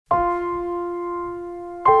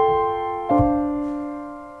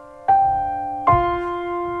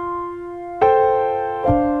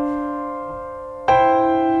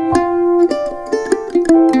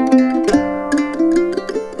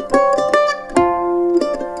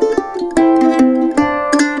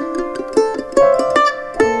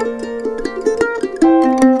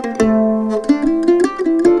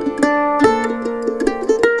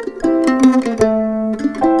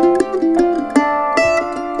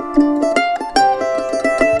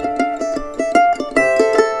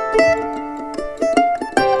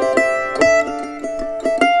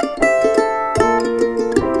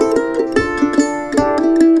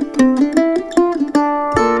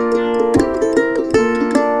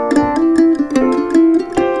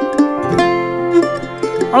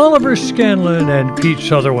Oliver Scanlon and Pete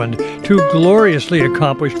Sutherland, two gloriously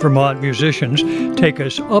accomplished Vermont musicians, take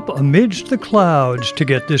us up amidst the clouds to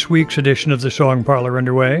get this week's edition of the Song Parlor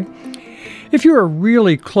underway. If you're a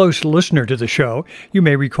really close listener to the show, you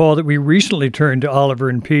may recall that we recently turned to Oliver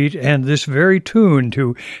and Pete and this very tune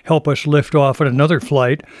to help us lift off on another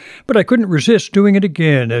flight, but I couldn't resist doing it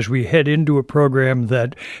again as we head into a program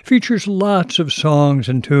that features lots of songs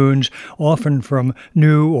and tunes, often from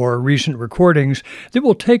new or recent recordings, that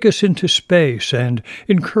will take us into space and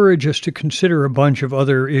encourage us to consider a bunch of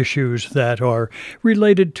other issues that are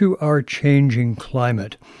related to our changing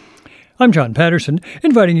climate. I'm John Patterson,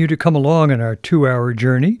 inviting you to come along on our 2-hour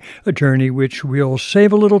journey, a journey which we'll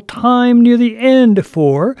save a little time near the end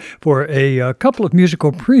for a couple of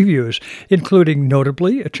musical previews, including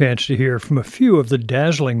notably a chance to hear from a few of the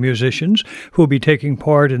dazzling musicians who will be taking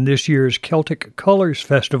part in this year's Celtic Colours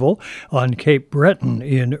Festival on Cape Breton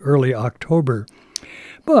in early October.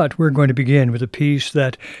 But we're going to begin with a piece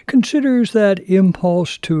that considers that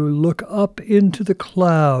impulse to look up into the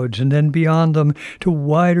clouds and then beyond them to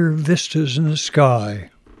wider vistas in the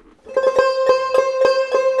sky.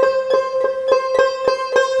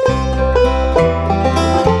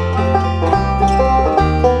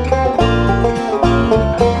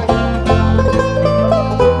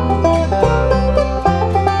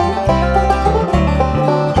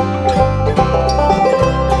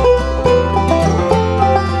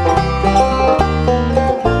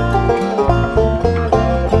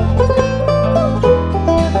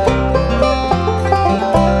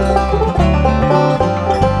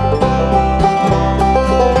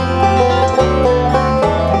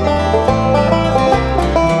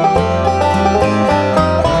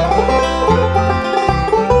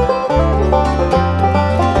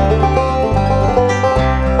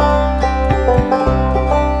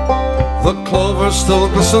 Still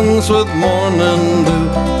glistens with morning dew.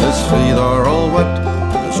 His feet are all wet,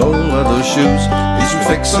 his old leather shoes. He's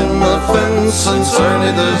fixing the fence since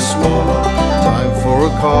early this morning. Time for a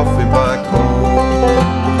coffee back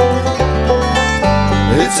home.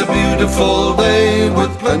 It's a beautiful day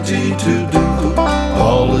with plenty to do.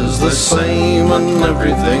 All is the same and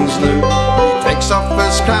everything's new. He takes off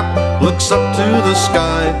his cap, looks up to the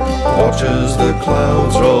sky, watches the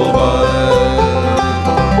clouds roll by.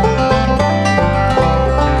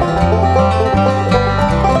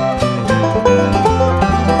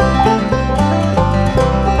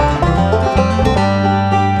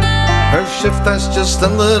 Shift has just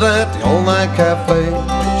ended at the all-night cafe.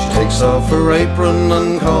 She takes off her apron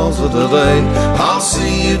and calls it a day. I'll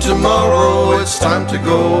see you tomorrow, it's time to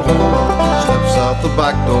go home. Steps out the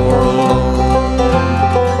back door alone.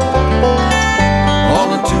 On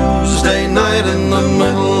a Tuesday night in the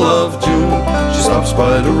middle of June, she stops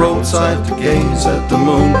by the roadside to gaze at the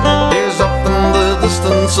moon. Hears up in the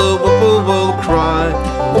distance a whippoorwill cry,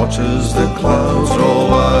 watches the clouds roll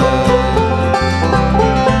by.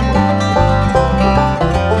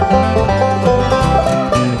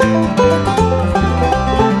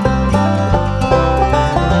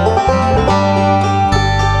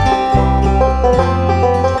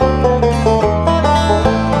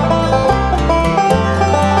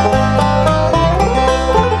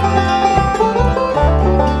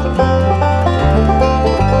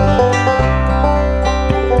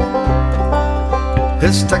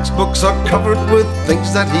 His textbooks are covered with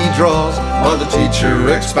things that he draws, while the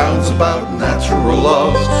teacher expounds about natural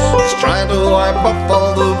laws. He's trying to wipe off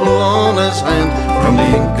all the blue on his hand from the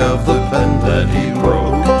ink of the pen that he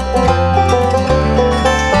wrote.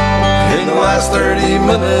 In the last 30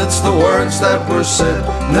 minutes, the words that were said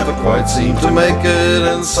never quite seem to make it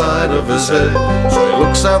inside of his head. So he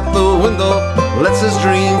looks out the window, lets his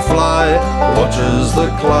dream fly, watches the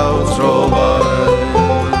clouds roll by.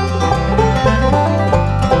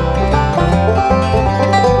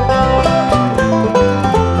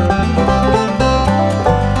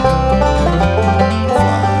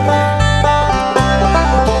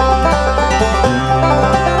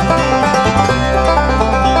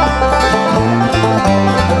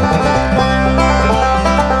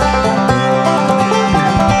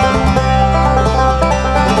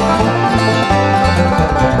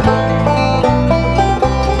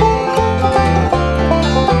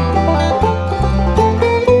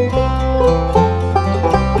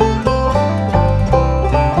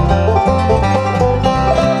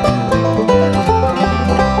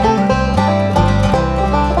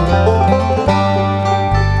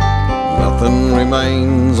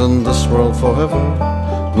 In this world forever,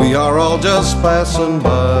 we are all just passing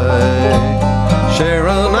by,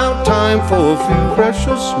 sharing out time for a few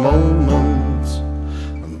precious moments,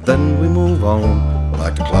 and then we move on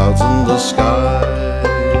like the clouds in the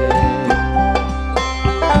sky.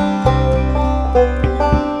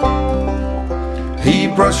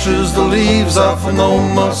 brushes the leaves off an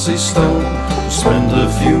old mossy stone. Spend a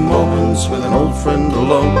few moments with an old friend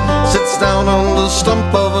alone. Sits down on the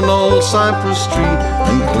stump of an old cypress tree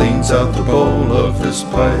and cleans out the bowl of his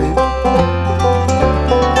pipe.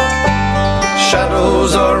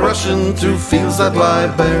 Shadows are rushing through fields that lie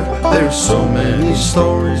bare. There's so many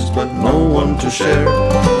stories but no one to share.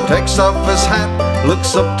 Takes off his hat,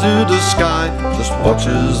 looks up to the sky, just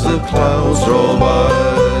watches the clouds roll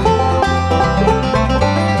by.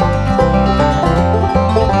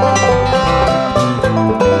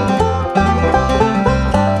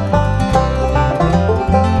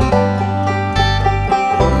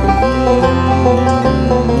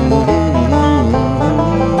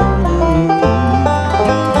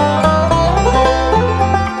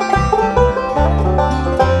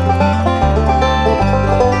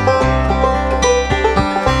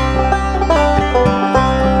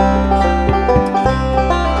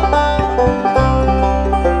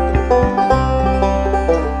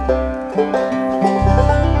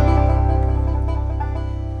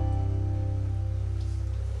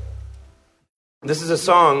 This is a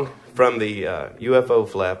song from the UFO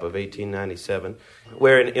flap of 1897,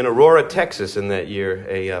 where in Aurora, Texas in that year,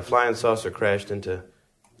 a flying saucer crashed into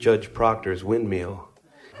Judge Proctor's windmill.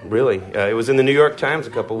 Really, it was in the New York Times a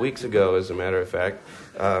couple weeks ago, as a matter of fact.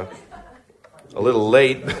 A little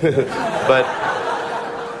late, but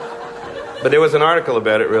there was an article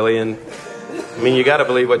about it, really, and I mean, you got to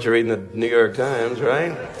believe what you read in the New York Times,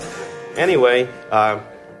 right? Anyway,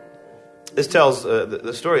 this tells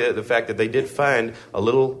the story, the fact that they did find a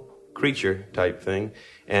little creature type thing,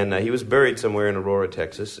 and he was buried somewhere in Aurora,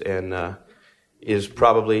 Texas, and is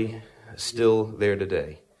probably still there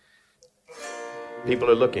today. People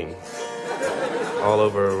are looking all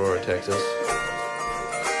over Aurora, Texas.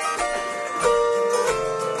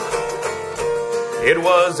 It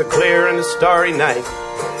was a clear and a starry night,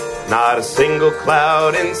 not a single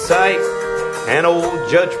cloud in sight. And old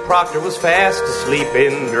Judge Proctor was fast asleep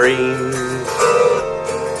in dreams.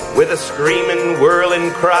 With a screaming,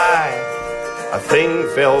 whirling cry, a thing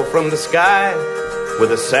fell from the sky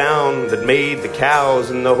with a sound that made the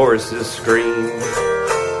cows and the horses scream.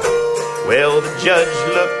 Well, the judge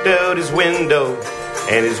looked out his window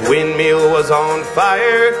and his windmill was on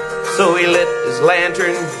fire. So he lit his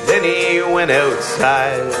lantern, then he went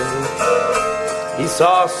outside. He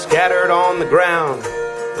saw scattered on the ground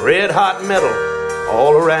red-hot metal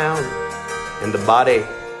all around, and the body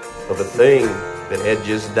of a thing that had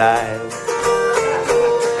just died.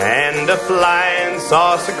 And a flying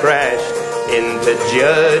saucer crashed into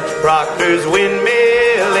Judge Proctor's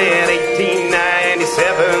windmill in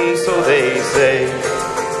 1897, so they say.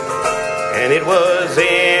 And it was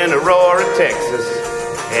in Aurora, Texas,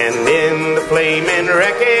 and in the flaming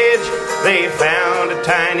wreckage they found a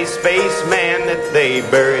tiny spaceman that they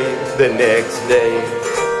buried the next day.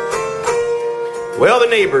 Well, the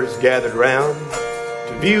neighbors gathered round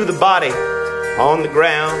to view the body on the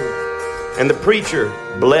ground, and the preacher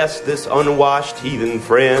blessed this unwashed heathen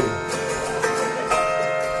friend.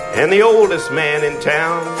 And the oldest man in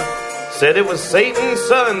town said it was Satan's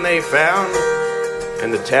son they found,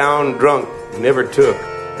 and the town drunk never took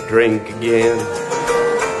a drink again.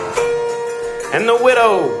 And the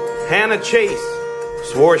widow, Hannah Chase,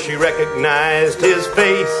 swore she recognized his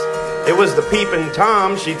face. It was the peeping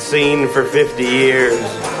Tom she'd seen for 50 years.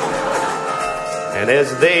 And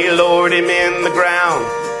as they lowered him in the ground,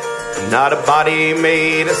 not a body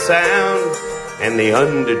made a sound, and the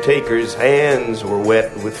undertaker's hands were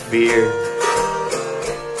wet with fear.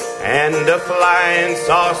 And a flying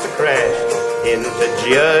saucer crashed into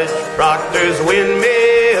Judge Proctor's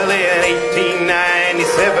windmill in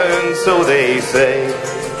 1897, so they say.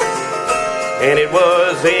 And it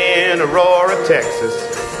was in Aurora, Texas,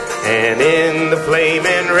 and in the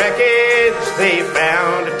flaming wreckage they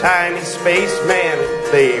found a tiny spaceman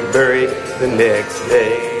they buried the next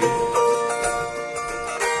day.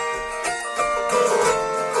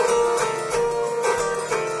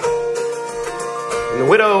 And the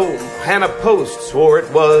widow Hannah Post swore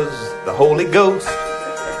it was the Holy Ghost,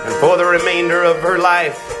 and for the remainder of her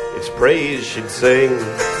life its praise she'd sing.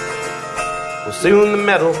 Well, soon the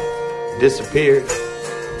metal disappeared,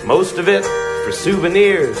 most of it for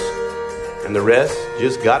souvenirs, and the rest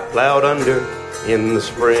just got plowed under in the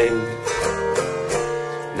spring.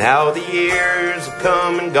 Now the years have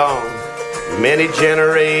come and gone, many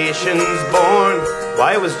generations born.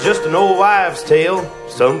 Why, it was just an old wives' tale,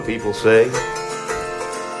 some people say.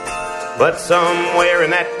 But somewhere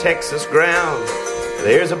in that Texas ground,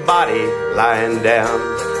 there's a body lying down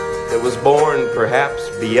that was born perhaps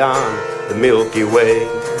beyond the Milky Way.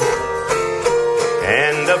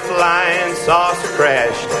 And a flying saucer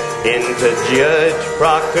crashed into Judge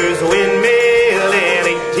Proctor's windmill in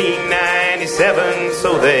 1897,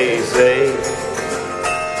 so they say.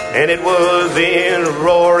 And it was in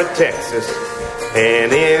Aurora, Texas.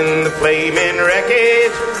 And in the flaming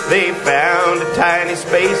wreckage, they found a tiny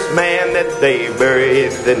spaceman that they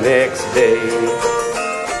buried the next day.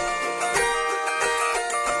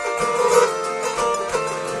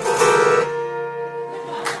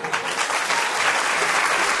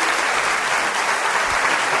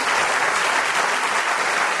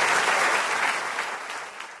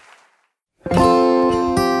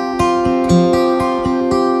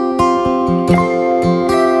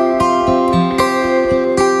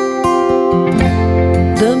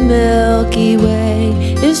 The Milky Way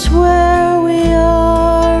is where we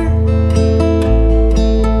are,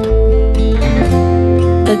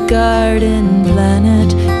 a garden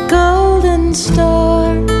planet, golden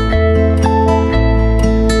star.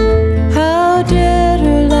 How did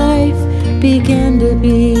her life begin to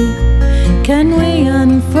be? Can we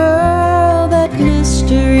unfurl that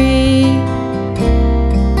mystery?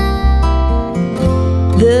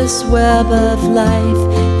 This web of life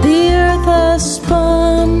the earth has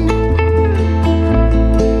spun,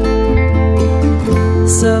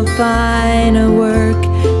 so fine a work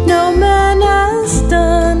no man has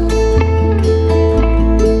done.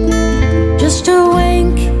 Just a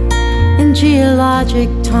wink in geologic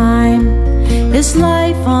time is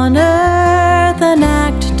life on earth an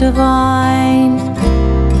act divine.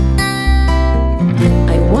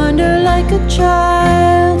 I wonder like a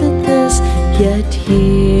child at this, yet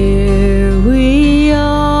here we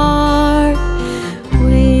are,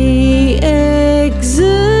 we exist.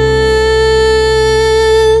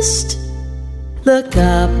 Look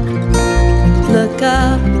up,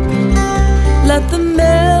 let the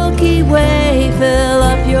Milky Way fill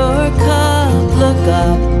up your cup.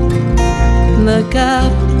 Look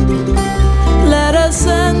up, let a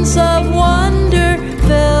sense of wonder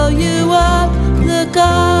fill you up. Look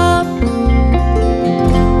up.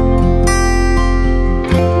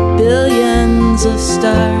 Billions of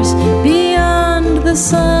stars beyond the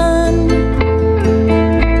sun,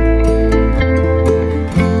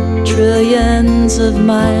 trillions of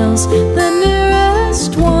miles, the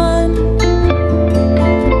nearest one.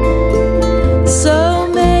 So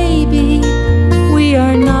maybe we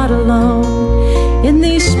are not alone in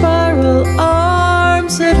these spiral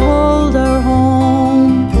arms that hold our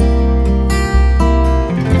home.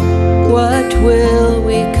 What will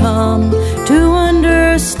we come to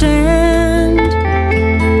understand?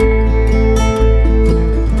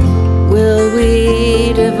 Will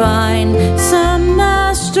we divine some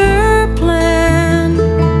master plan?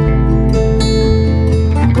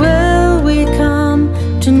 Will we come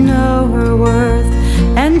to know her worth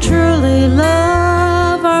and truly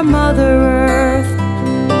love our Mother Earth?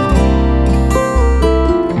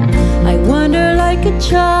 I wonder like a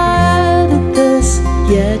child at this,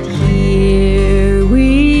 yet here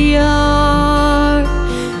we are,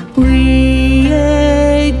 we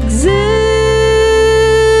exist.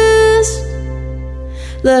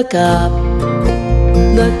 Look up,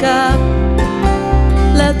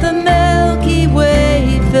 let the Milky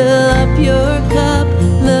Way fill up your cup.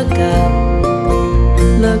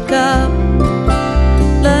 Look up,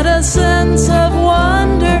 let a sense of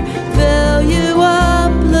wonder fill you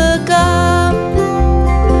up. Look up,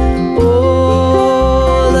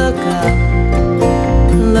 oh,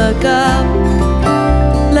 look up,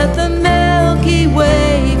 let the Milky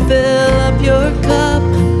Way fill up your cup.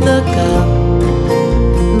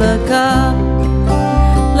 Look up,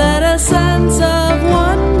 let a sense of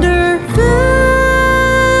wonder fill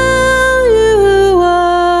you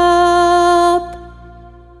up.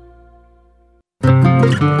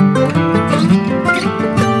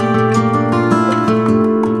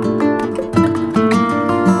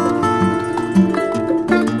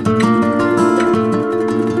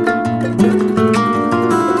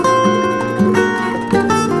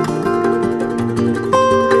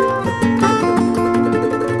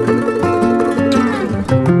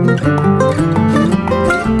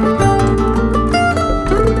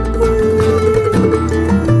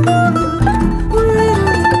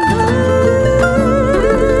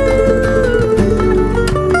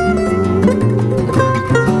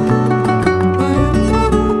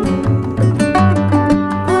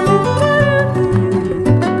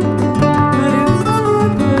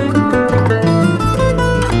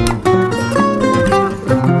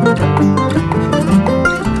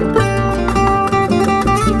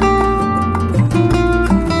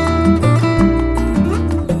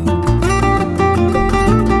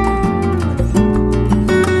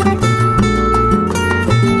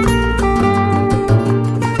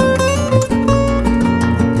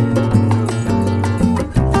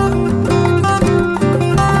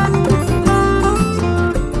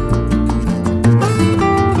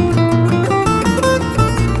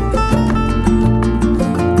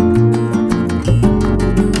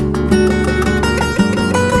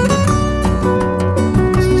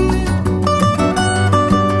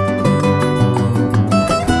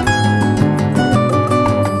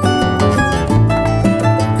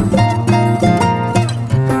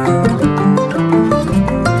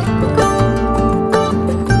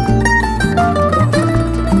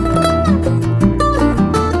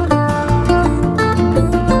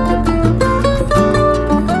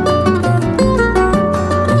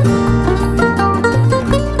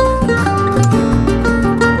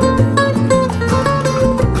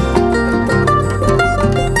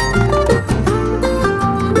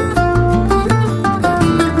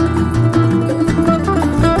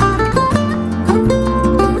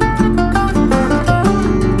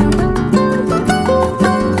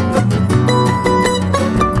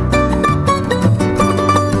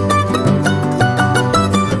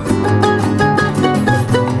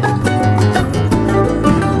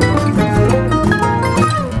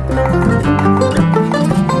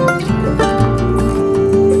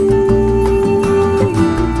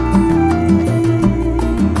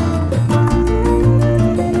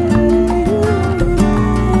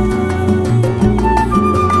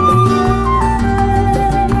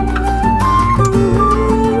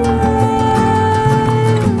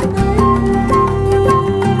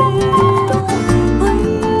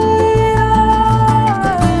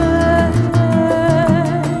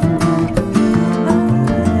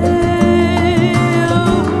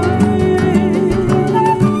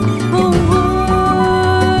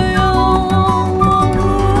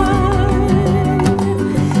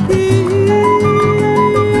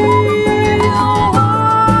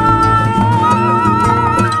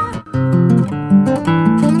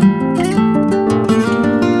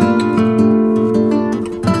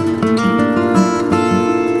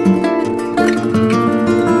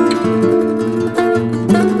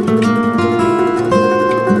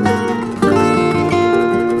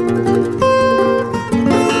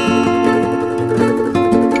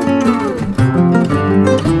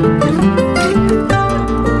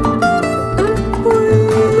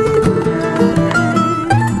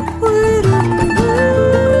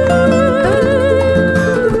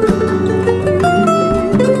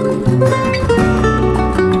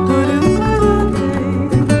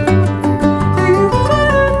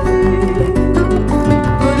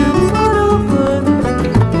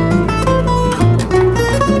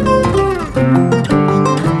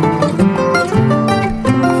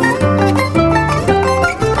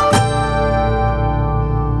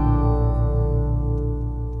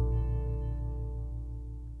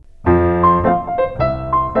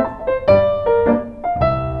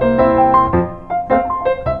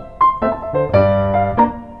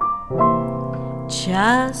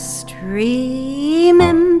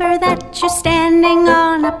 But you're standing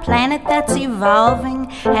on a planet that's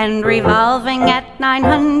evolving and revolving at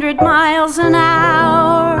 900 miles an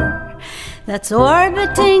hour. That's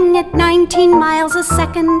orbiting at 19 miles a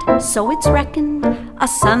second, so it's reckoned a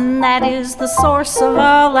sun that is the source of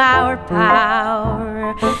all our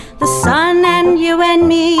power. The sun and you and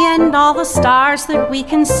me and all the stars that we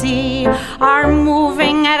can see are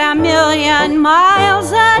moving at 1,000,000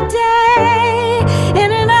 miles a day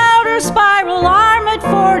in an outer spiral arm at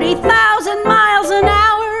 40,000 miles an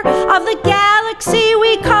hour of the galaxy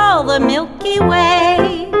we call the Milky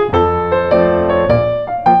Way.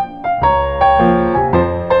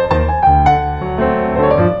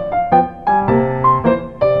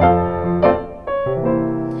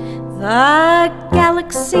 The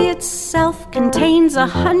galaxy itself contains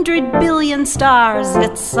 100 billion stars.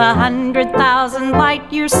 It's 100,000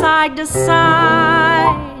 light years side to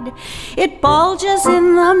side. It bulges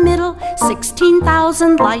in the middle,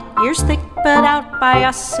 16,000 light years thick, but out by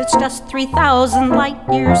us it's just 3,000 light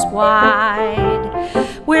years wide.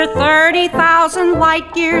 We're 30,000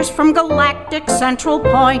 light years from galactic central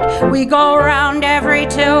point. We go around every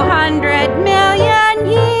 200 million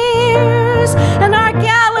years, and our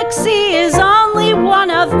galaxy is only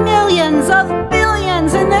one of millions of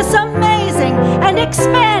billions in this amazing and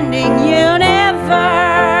expanding universe.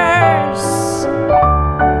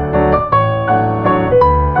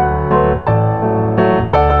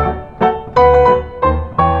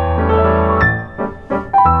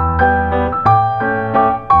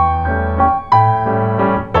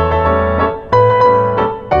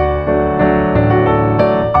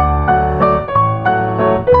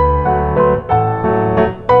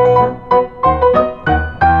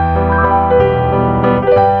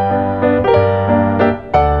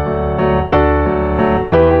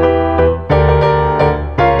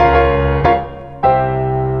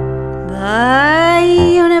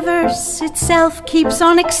 Keeps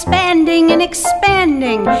on expanding and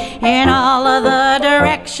expanding in all of the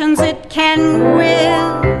directions it can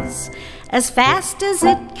whiz. As fast as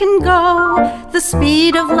it can go, the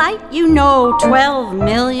speed of light, 12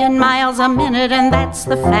 million miles a minute, and that's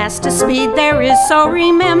the fastest speed there is. So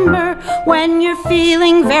remember, when you're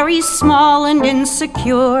feeling very small and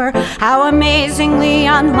insecure, how amazingly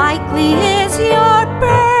unlikely is your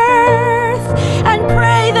birth. And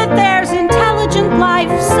pray that there's intelligent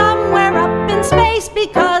life somewhere up in space,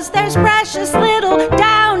 because there's precious little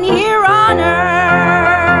down here on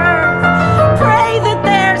Earth. Pray that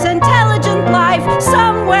there's intelligent life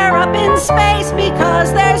somewhere up in space,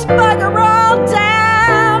 because there's bugger all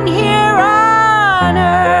down here on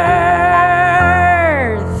Earth.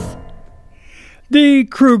 The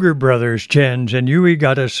Kruger brothers, Jens and Yui,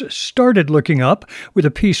 got us started looking up with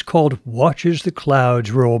a piece called Watches the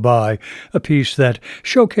Clouds Roll By, a piece that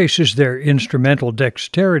showcases their instrumental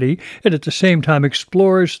dexterity and at the same time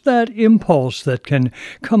explores that impulse that can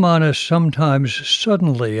come on us sometimes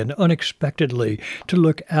suddenly and unexpectedly to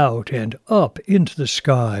look out and up into the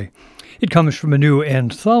sky. It comes from a new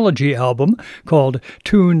anthology album called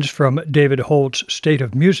Tunes from David Holt's State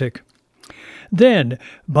of Music. Then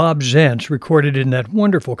Bob Zentz recorded in that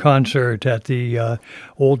wonderful concert at the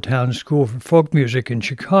Old Town School for Folk Music in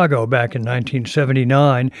Chicago back in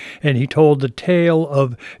 1979, and he told the tale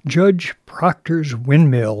of Judge Proctor's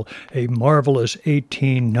Windmill, a marvelous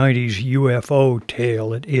 1890s UFO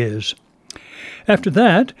tale it is. After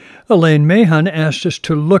that, Elaine Mahan asked us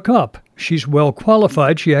to look up. She's well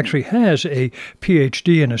qualified. She actually has a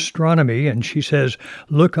PhD in astronomy, and she says,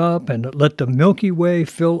 look up and let the Milky Way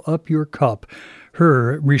fill up your cup.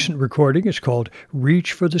 Her recent recording is called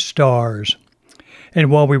Reach for the Stars.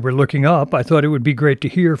 And while we were looking up, I thought it would be great to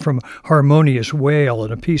hear from Harmonious Whale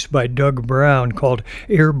in a piece by Doug Brown called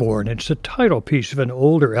Airborne. It's the title piece of an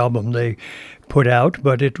older album they put out,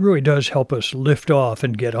 but it really does help us lift off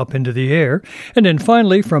and get up into the air. And then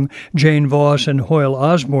finally, from Jane Voss and Hoyle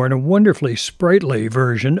Osborne, a wonderfully sprightly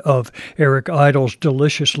version of Eric Idle's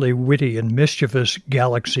deliciously witty and mischievous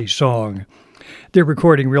Galaxy song. Their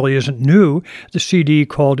recording really isn't new. The CD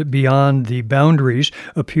called Beyond the Boundaries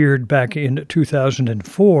appeared back in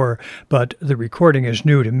 2004, but the recording is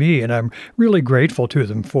new to me, and I'm really grateful to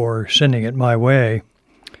them for sending it my way.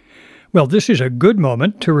 Well, this is a good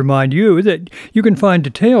moment to remind you that you can find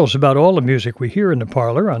details about all the music we hear in the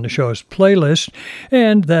Parlor on the show's playlist,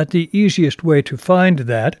 and that the easiest way to find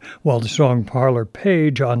that, while the Song Parlor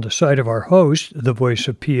page on the site of our host, The Voice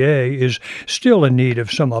of PA, is still in need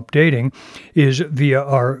of some updating, is via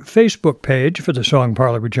our Facebook page for the Song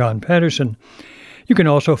Parlor with John Patterson. You can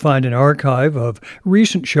also find an archive of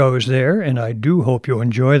recent shows there, and I do hope you'll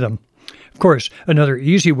enjoy them. Of course, another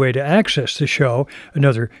easy way to access the show,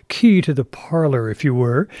 another key to the parlor, if you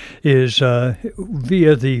were, is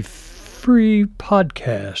via the free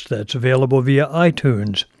podcast that's available via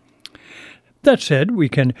iTunes. That said, we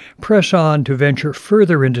can press on to venture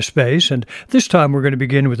further into space, and this time we're going to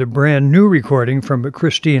begin with a brand new recording from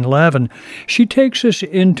Christine Lavin. She takes us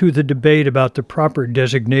into the debate about the proper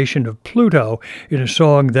designation of Pluto in a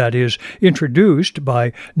song that is introduced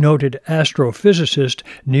by noted astrophysicist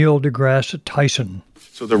Neil deGrasse Tyson.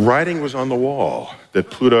 So the writing was on the wall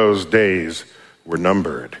that Pluto's days were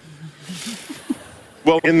numbered.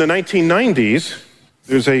 Well, in the 1990s,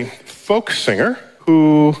 there's a folk singer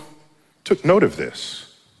who took note of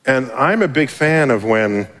this. And I'm a big fan of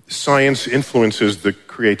when science influences the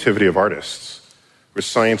creativity of artists, where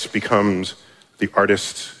science becomes the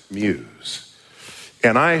artist's muse.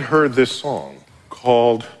 And I heard this song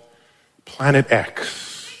called Planet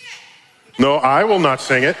X. No, I will not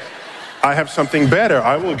sing it. I have something better.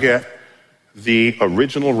 I will get the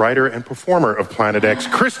original writer and performer of Planet X,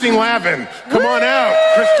 Christine Lavin. Come on out,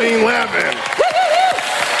 Christine Lavin.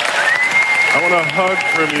 I want a hug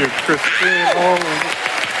from you, Christine.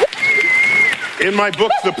 In my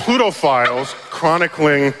book, The Pluto Files,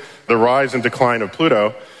 chronicling the rise and decline of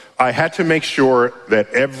Pluto, I had to make sure that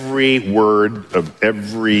every word of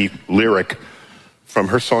every lyric from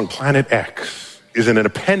her song Planet X is in an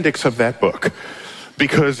appendix of that book,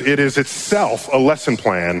 because it is itself a lesson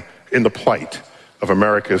plan in the plight of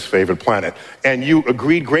America's favorite planet. And you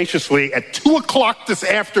agreed graciously at 2 o'clock this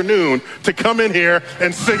afternoon to come in here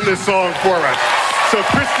and sing this song for us. So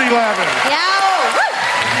Christy Lavin.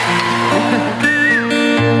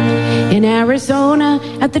 In Arizona,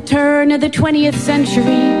 at the turn of the 20th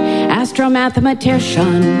century,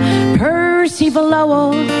 astromathematician Percival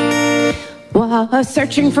Lowell was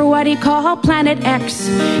searching for what he called Planet X,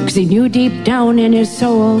 because he knew deep down in his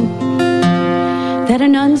soul that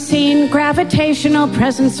an unseen gravitational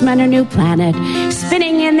presence meant a new planet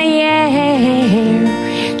spinning in the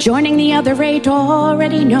air, joining the other 8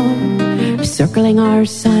 already known, circling our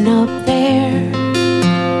sun up there.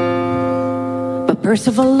 But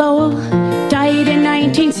Percival Lowell died in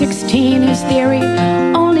 1916, his theory,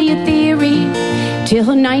 only a theory, till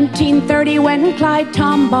 1930 when Clyde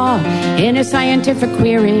Tombaugh, in a scientific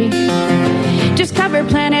query, discovered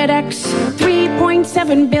Planet X,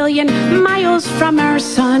 3.7 billion miles from our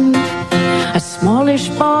sun. A smallish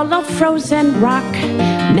ball of frozen rock,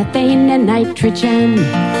 methane and nitrogen.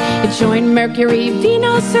 It joined Mercury,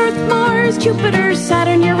 Venus, Earth, Mars, Jupiter,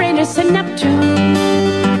 Saturn, Uranus, and Neptune.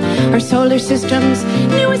 Our solar system's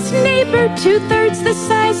newest neighbor, 2/3 the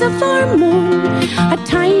size of our moon. A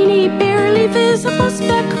tiny, barely visible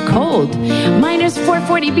speck, cold, minus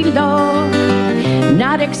 440 below.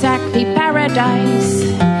 Not exactly paradise.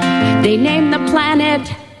 They named the planet.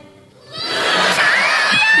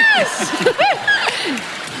 Yes!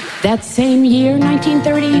 That same year,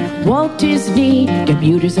 1930, Walt Disney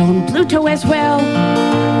debuted his own Pluto as well.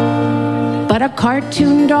 But a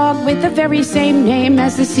cartoon dog with the very same name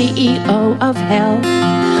as the CEO of hell.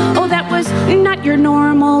 Oh, that was not your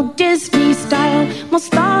normal Disney style.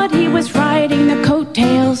 Most thought he was riding the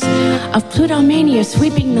coattails of Plutomania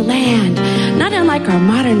sweeping the land, not unlike our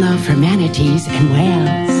modern love for manatees and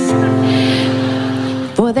whales.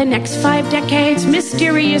 For the next 5 decades,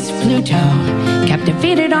 mysterious Pluto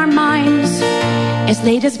captivated our minds. As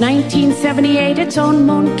late as 1978, its own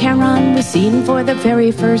moon Charon was seen for the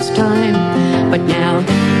very first time. But now,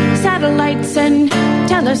 satellites and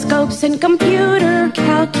telescopes and computer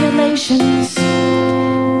calculations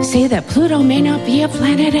say that Pluto may not be a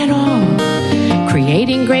planet at all,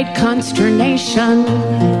 creating great consternation.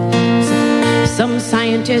 Some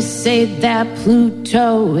scientists say that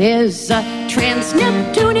Pluto is a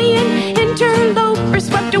trans-Neptunian interloper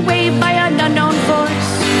swept away by an unknown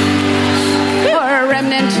force, or a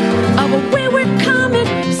remnant of a wayward comet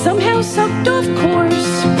somehow sucked off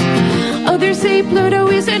course. Others say Pluto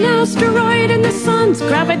is an asteroid in the sun's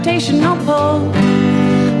gravitational pull.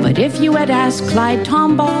 But if you had asked Clyde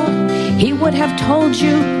Tombaugh, he would have told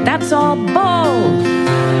you that's all bull.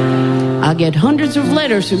 I get hundreds of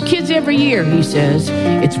letters from kids every year, he says.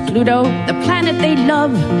 It's Pluto, the planet they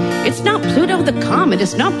love. It's not Pluto the comet,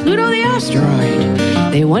 it's not Pluto the asteroid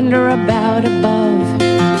they wonder about above.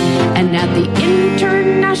 And at the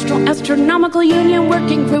International Astronomical Union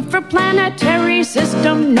Working Group for Planetary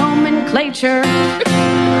System Nomenclature,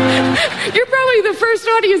 you're probably the first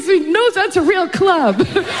audience who knows that's a real club.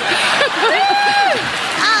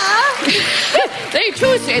 They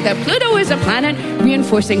too say that Pluto is a planet,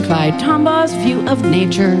 reinforcing Clyde Tombaugh's view of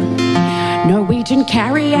nature. Norwegian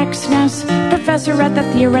Kari Exnes, professor at the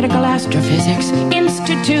Theoretical Astrophysics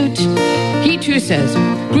Institute. He too says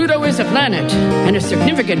Pluto is a planet, and a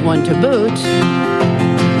significant one to boot.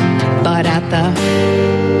 But at the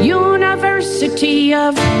University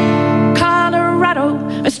of Colorado,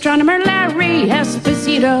 astronomer Larry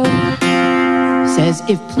Esposito says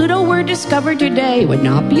if Pluto were discovered today, it would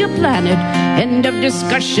not be a planet. End of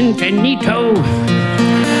discussion, finito.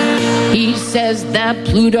 He says that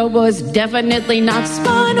Pluto was definitely not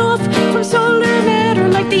spun off from solar matter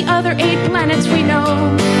like the other 8 planets we know.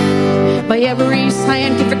 By every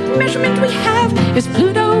scientific measurement we have, is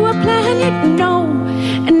Pluto a planet? No.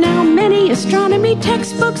 And now many astronomy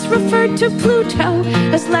textbooks refer to Pluto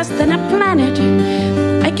as less than a planet.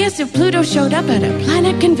 I guess if Pluto showed up at a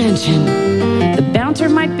planet convention, the bouncer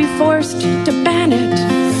might be forced to ban it.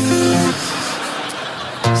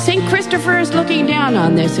 St. Christopher is looking down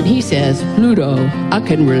on this, and he says, Pluto, I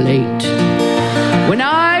can relate. When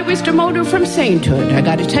I was demoted from sainthood, I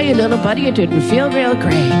gotta tell you, little buddy, it didn't feel real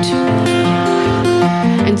great.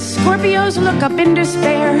 And Scorpios look up in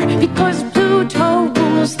despair because Pluto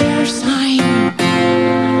rules their sign.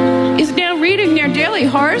 Is now reading their daily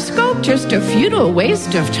horoscope just a futile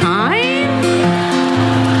waste of time?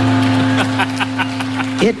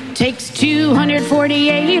 It takes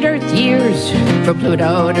 248 Earth years for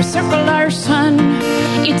Pluto to circle our sun.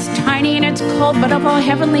 It's tiny and it's cold, but of all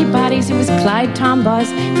heavenly bodies, it was Clyde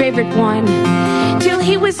Tombaugh's favorite one. Till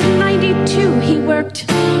he was 92, he worked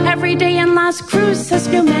every day in Las Cruces,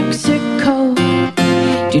 New Mexico,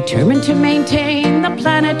 determined to maintain the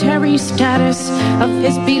planetary status of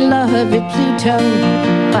his beloved Pluto.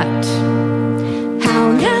 But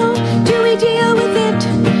how now do we deal with it?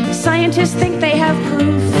 Scientists think they have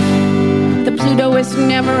proof that Pluto is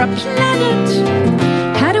never a planet.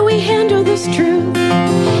 How do we handle this truth?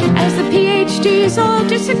 As the PhDs all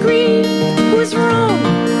disagree, who is wrong,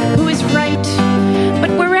 who is right?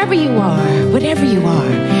 But wherever you are, whatever you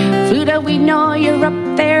are, Pluto, we know you're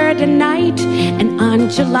up there tonight. And on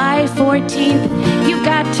July 14th, you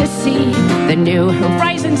got to see the New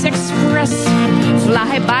Horizons Express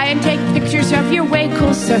fly by and take pictures of your way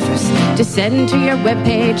cool surface to send to your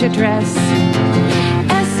webpage address.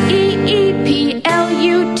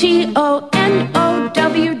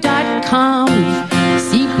 SeePlutoNow.com.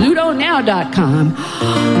 SeePlutoNow.com.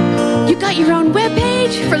 You got your own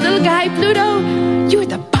webpage for little guy Pluto? You're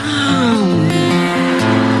the bomb.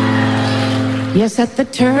 Yes, at the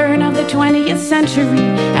turn of the 20th century,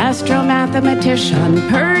 astromathematician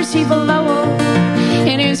Percival Lowell,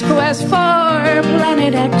 in his quest for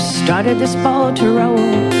Planet X, started this ball to roll.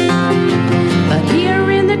 But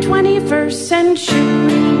here in the 21st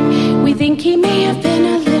century, we think he may have been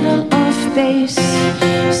a little off base.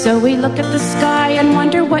 So we look at the sky and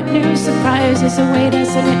wonder what new surprises await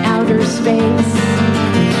us in outer space.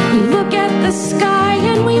 We look at the sky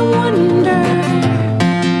and we wonder.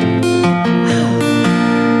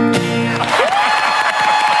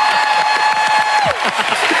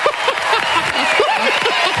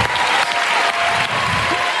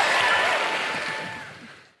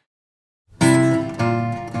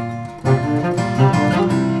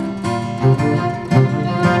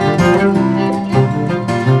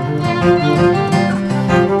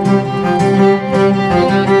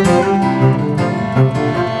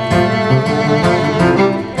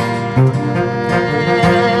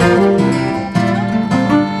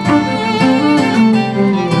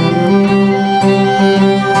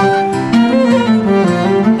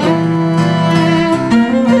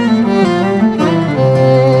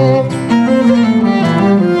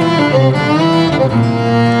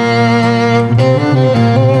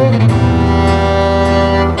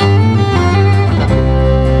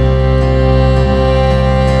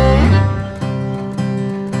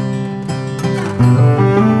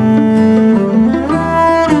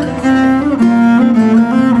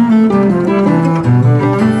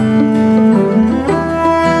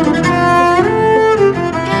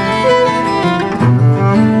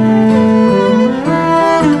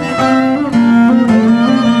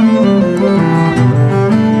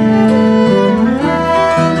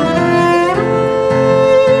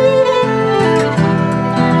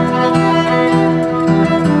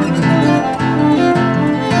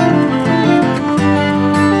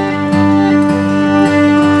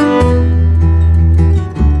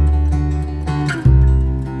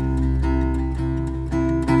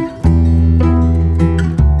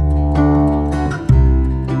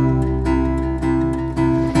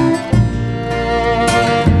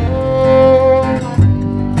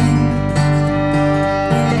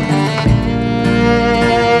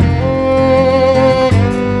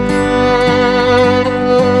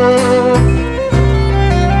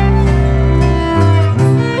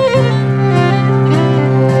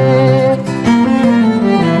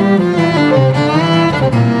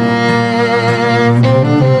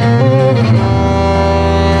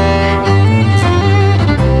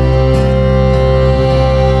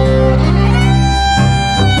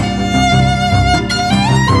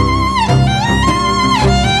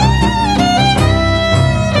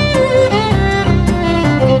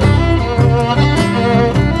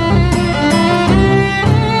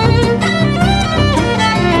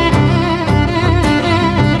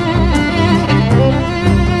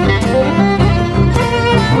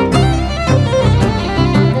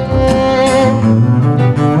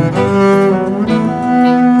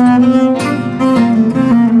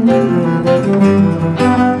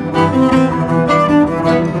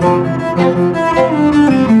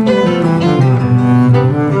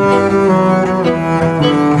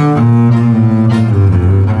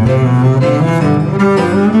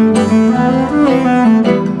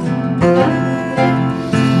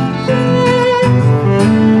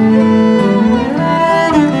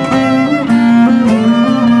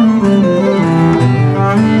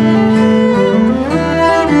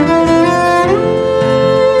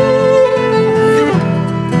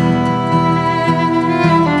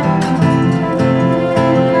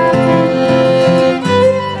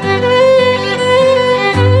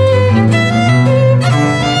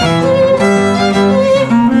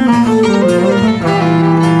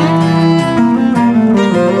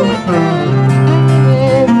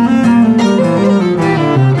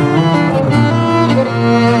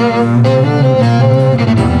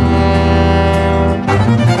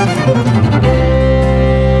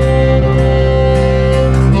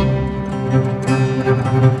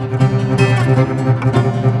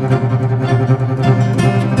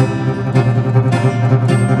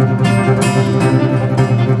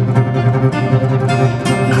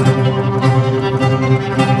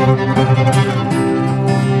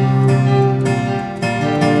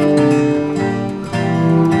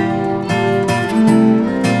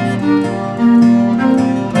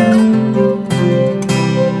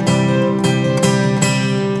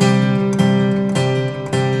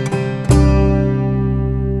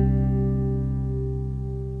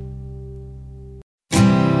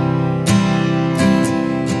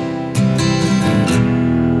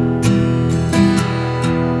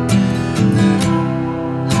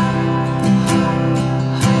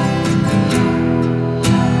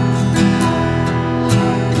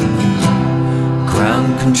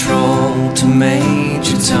 to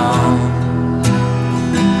Major Tom.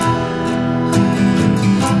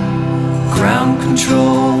 Ground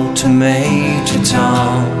control to Major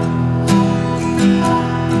Tom.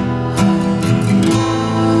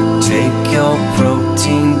 Take your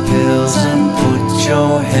protein pills and put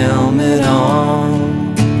your helmet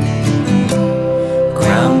on.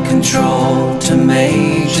 Ground control to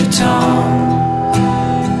Major Tom.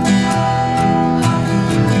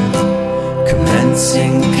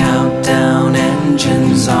 Commencing countdown,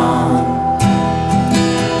 engines on.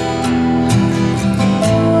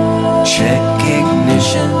 Check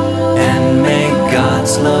ignition and may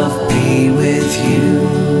God's love be with you.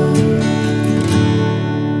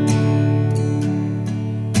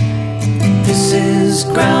 This is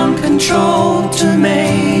ground control to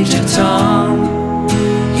Major Tom.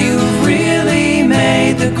 You've really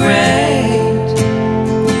made the grade,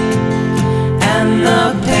 and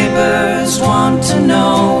the papers want to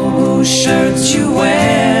know whose shirts you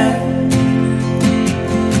wear.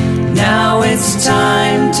 Now it's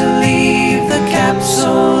time to leave the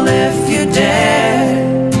capsule if you dare.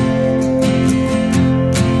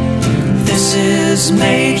 This is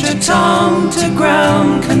Major Tom to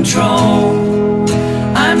ground control.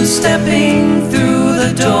 I'm stepping through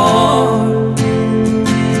the door,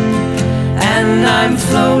 and I'm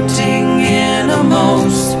floating in a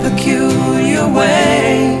most peculiar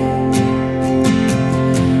way.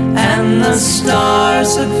 And the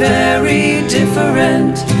stars are very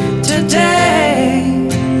different today.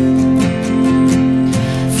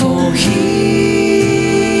 For here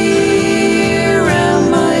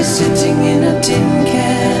am I sitting in a tin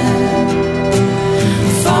can,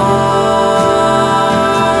 far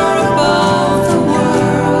above the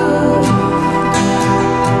world.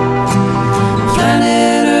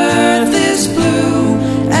 Planet Earth is blue,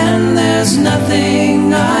 and there's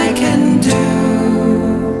nothing I can do.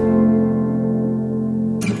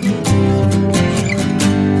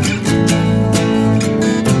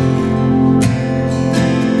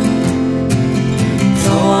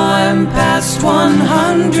 Though I'm past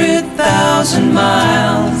 100,000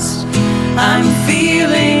 miles, I'm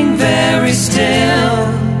feeling very still.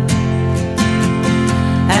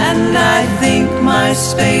 And I think my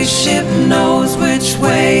spaceship knows which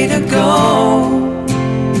way to go.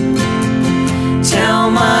 Tell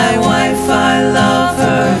my wife I love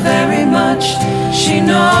her very much, she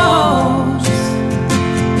knows.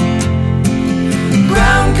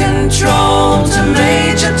 Ground control to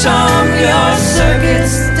Major Tom, your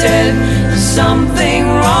circuit's dead. Something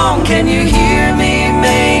wrong, can you hear me,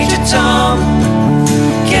 Major Tom?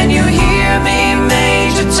 Can you hear me,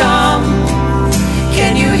 Major Tom?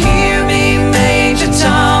 Can you hear me, Major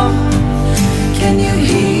Tom? Can you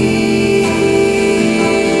hear?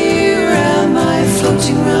 Am I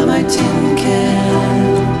floating around my tin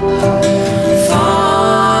can,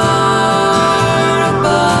 far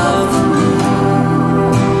above the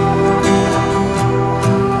moon?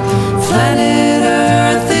 Planet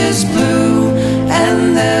Earth is blue,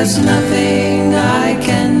 and there's nothing I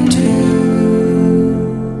can do.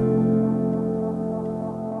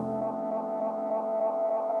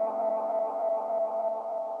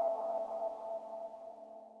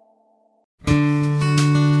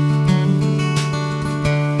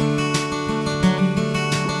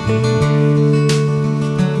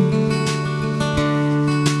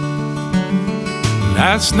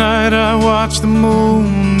 Last night I watched the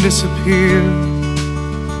moon disappear,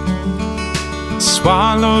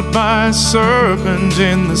 swallowed by a serpent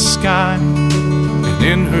in the sky. And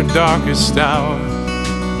in her darkest hour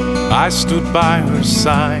I stood by her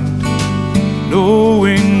side,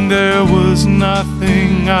 knowing there was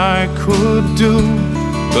nothing I could do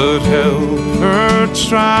but help her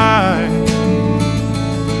try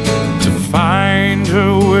to find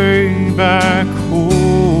her way back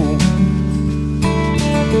home.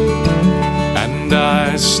 And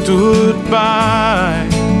I stood by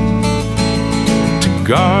to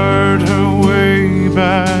guard her way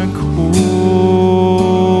back home.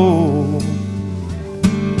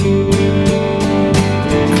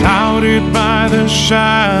 Clouded by the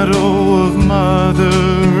shadow of Mother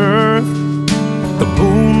Earth, the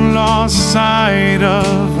moon lost sight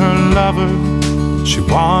of her lover. She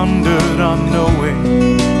wandered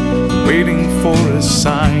unknowing, waiting for a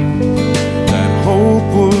sign that hope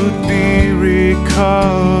would be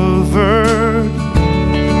recovered.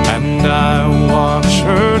 And I watch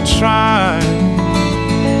her try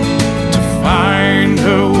to find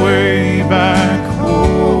her way back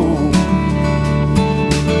home.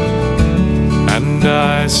 And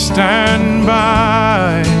I stand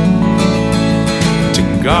by to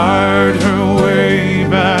guard her way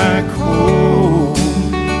back home.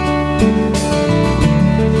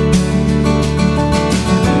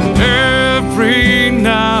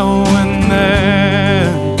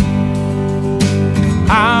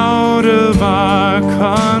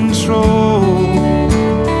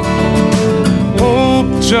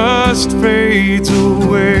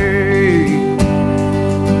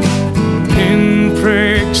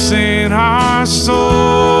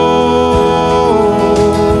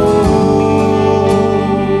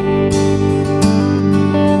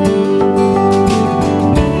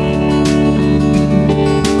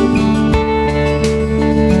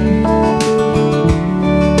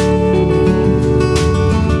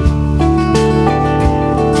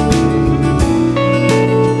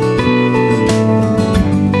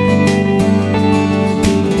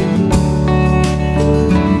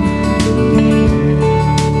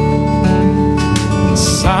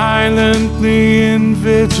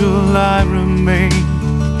 angel I remain,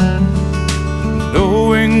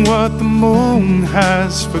 knowing what the moon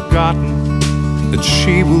has forgotten, that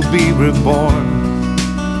she will be reborn,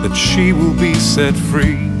 that she will be set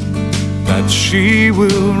free, that she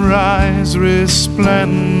will rise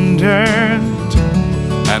resplendent.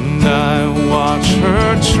 And I watch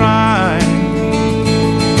her try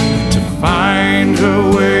to find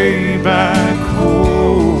her way back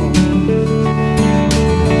home,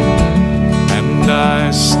 and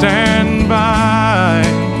I stand by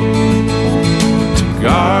to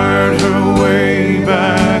guard her way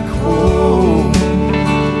back home.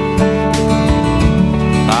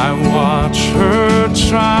 I watch her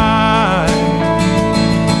try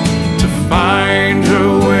to find her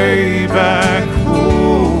way back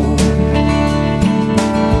home,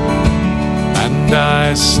 and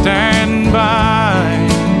I stand by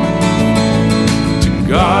to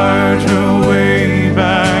guard her way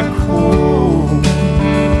back home.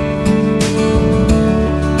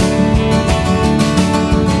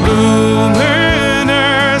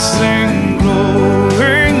 Luminescing,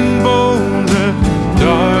 glowing boulder,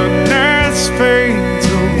 darkness fades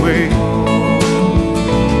away,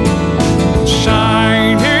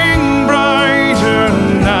 shining brighter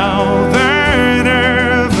now than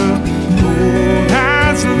ever, moon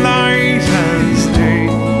as light as day.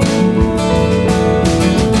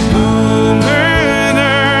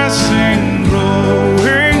 Luminescing,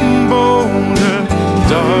 glowing boulder,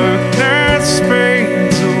 darkness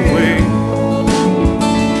fades away,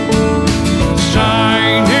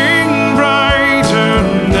 shining brighter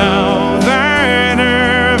now than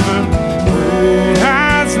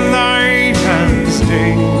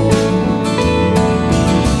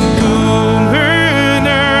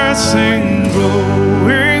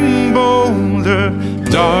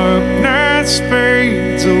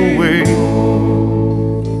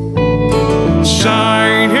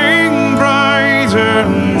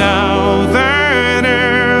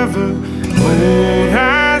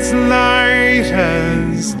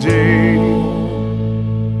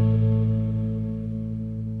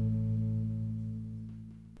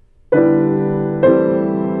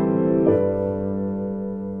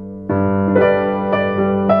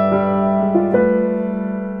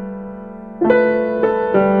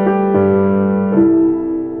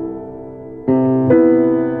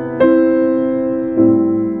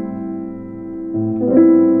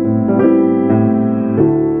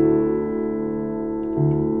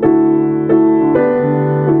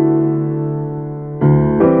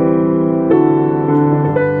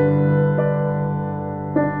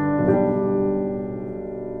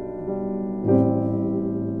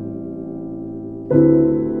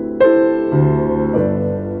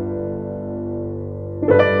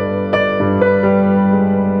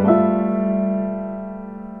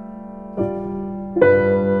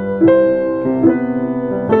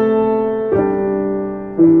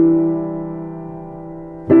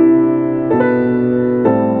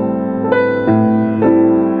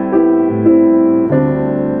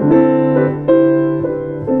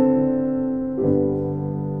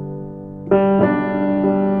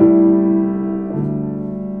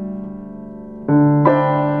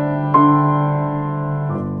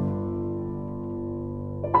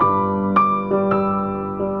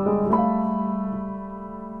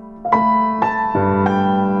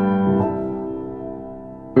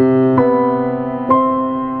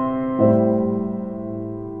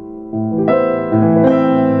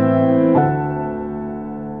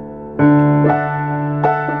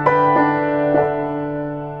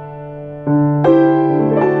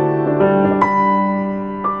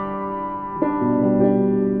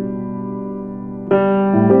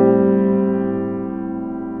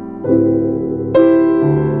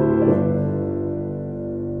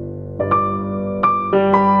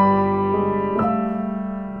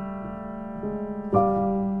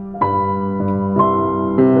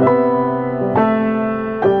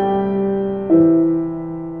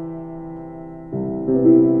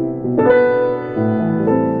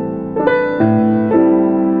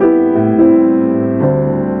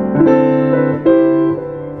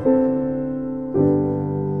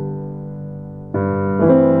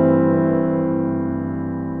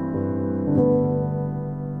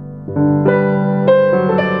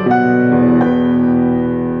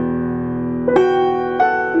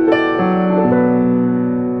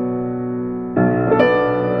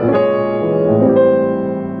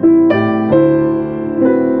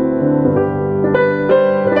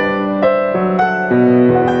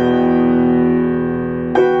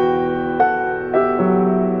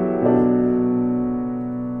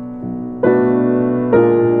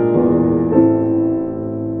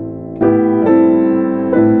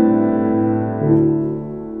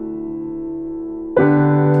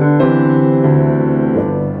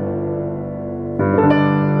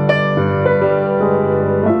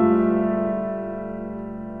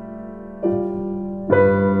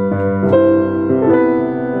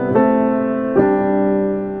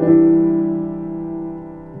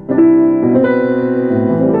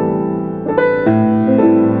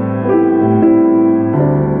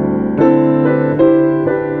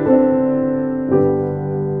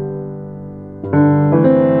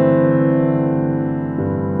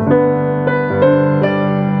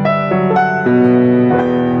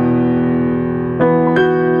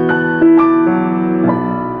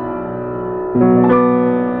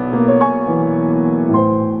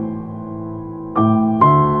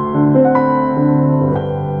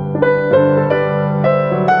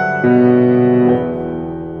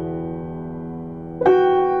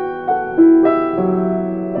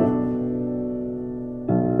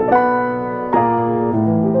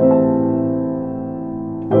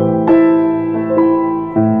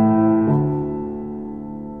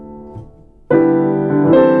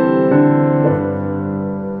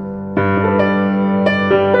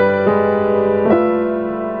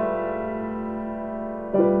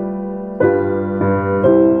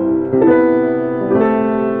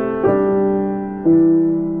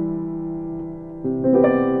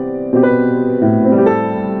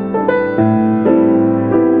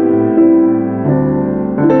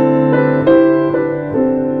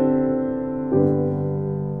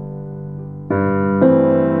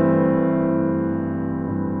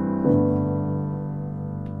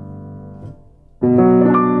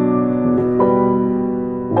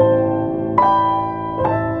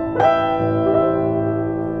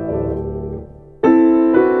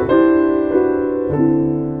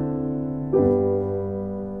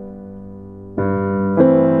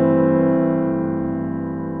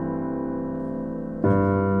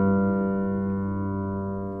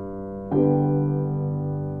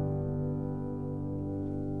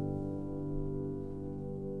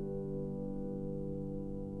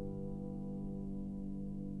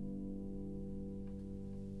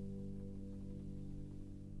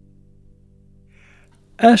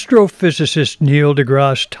Astrophysicist Neil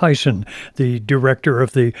deGrasse Tyson, the director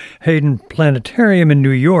of the Hayden Planetarium in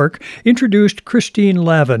New York, introduced Christine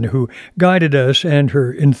Lavin, who guided us and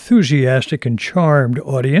her enthusiastic and charmed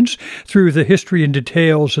audience through the history and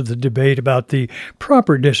details of the debate about the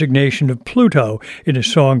proper designation of Pluto in a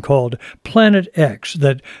song called Planet X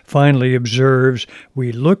that finally observes,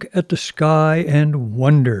 "We look at the sky and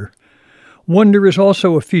wonder." Wonder is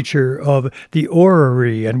also a feature of the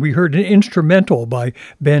orrery, and we heard an instrumental by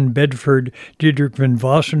Ben Bedford, Diedrich van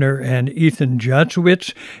Wassenaar, and Ethan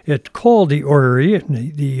Jatzowitz. It's called the orrery.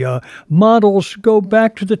 The models go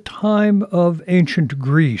back to the time of ancient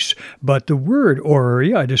Greece, but the word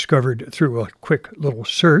orrery, I discovered through a quick little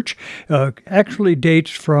search, actually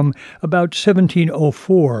dates from about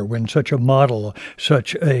 1704, when such a model,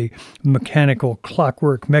 such a mechanical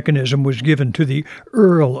clockwork mechanism was given to the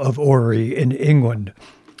Earl of Orrery in England.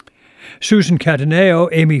 Susan Cataneo,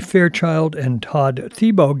 Amy Fairchild, and Todd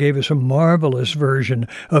Thiebaud gave us a marvelous version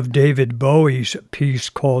of David Bowie's piece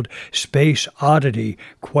called Space Oddity,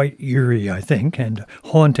 quite eerie, I think, and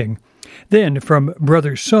haunting. Then, from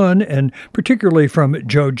Brother Sun, and particularly from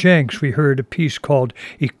Joe Jenks, we heard a piece called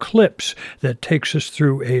Eclipse that takes us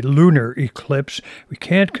through a lunar eclipse. We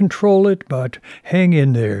can't control it, but hang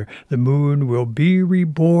in there. The moon will be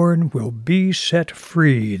reborn, will be set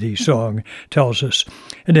free, the song tells us.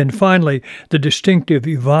 And then finally, the distinctive,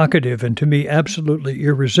 evocative, and to me absolutely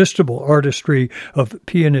irresistible artistry of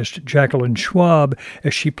pianist Jacqueline Schwab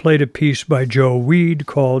as she played a piece by Joe Weed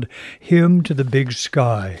called Hymn to the Big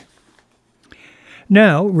Sky.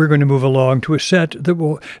 Now we're going to move along to a set that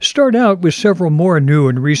will start out with several more new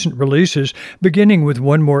and recent releases, beginning with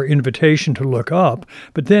one more invitation to look up,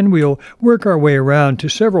 but then we'll work our way around to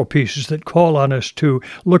several pieces that call on us to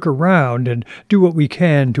look around and do what we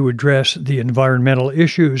can to address the environmental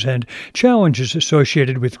issues and challenges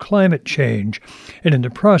associated with climate change. And in the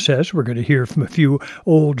process, we're going to hear from a few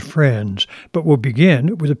old friends, but we'll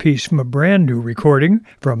begin with a piece from a brand new recording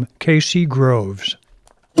from K.C. Groves.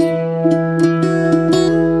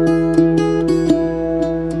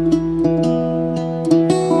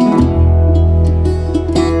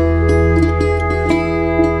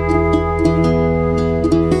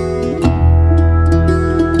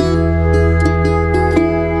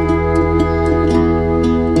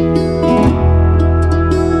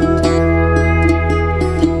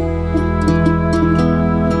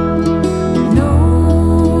 No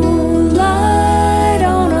light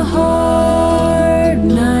on a hard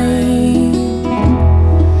night.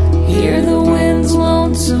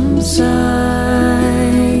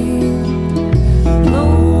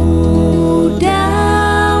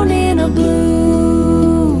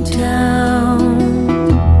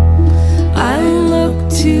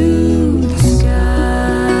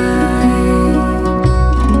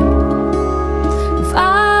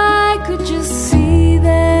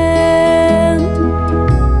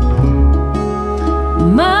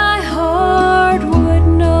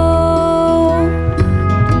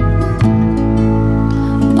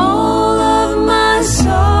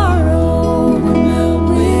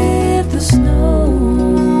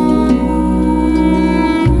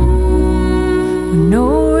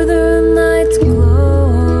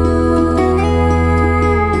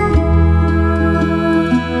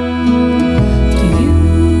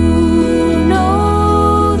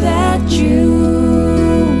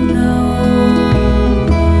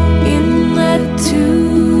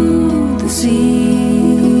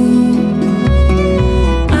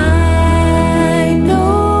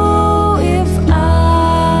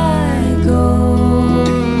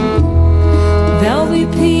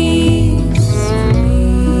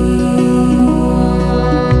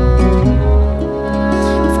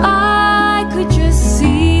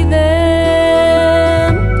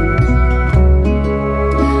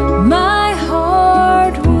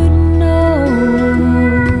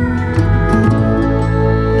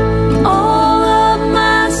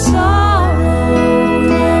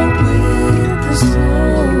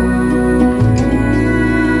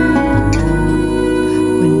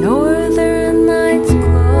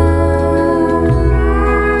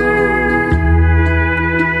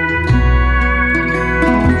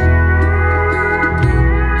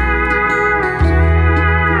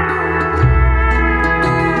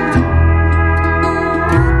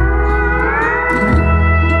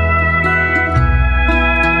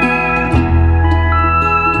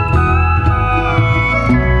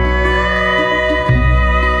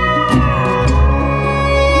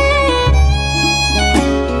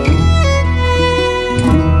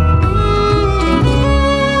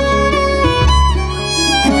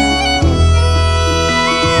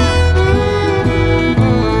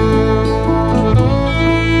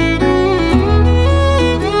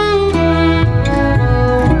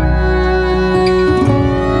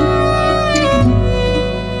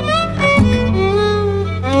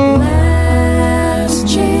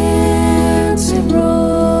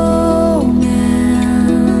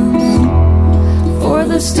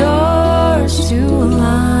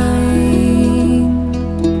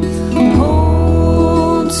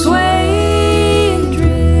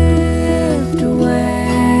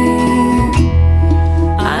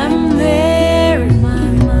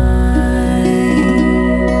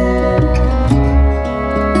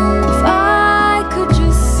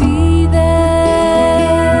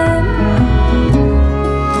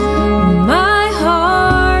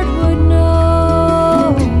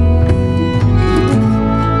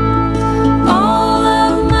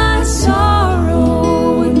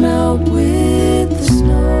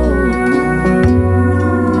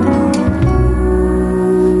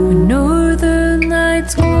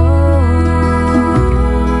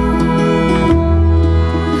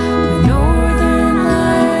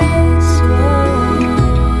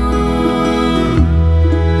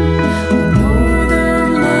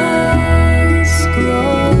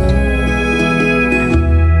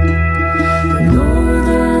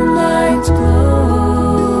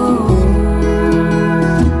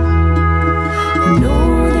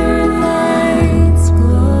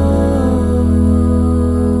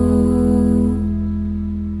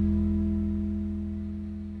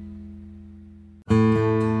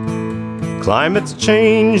 Climate's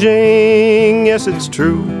changing, yes, it's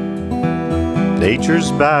true.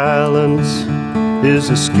 Nature's balance is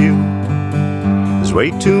askew. There's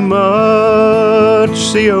way too much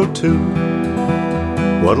CO2.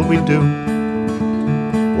 What'll we do?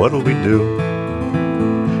 What'll we do?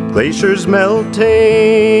 Glaciers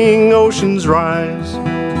melting, oceans rise.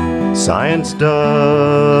 Science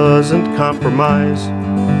doesn't compromise.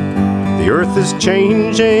 The earth is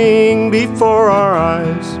changing before our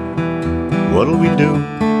eyes. What'll we do?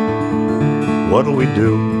 What'll we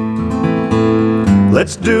do?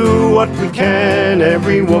 Let's do what we can,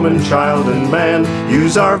 every woman, child, and man.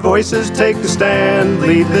 Use our voices, take a stand,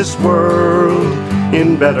 leave this world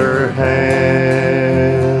in better hands.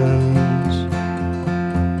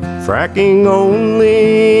 Fracking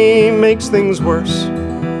only makes things worse.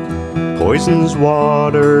 Poisons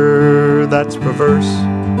water, that's perverse.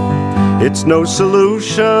 It's no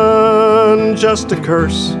solution, just a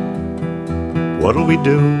curse. What'll we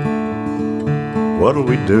do? What'll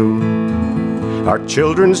we do? Our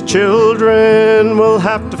children's children will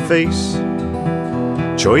have to face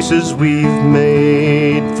choices we've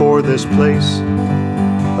made for this place,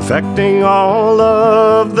 affecting all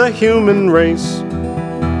of the human race.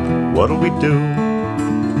 What'll we do?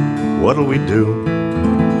 What'll we do?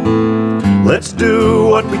 Let's do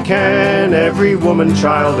what we can, every woman,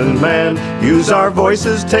 child, and man. Use our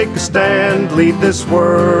voices, take a stand, leave this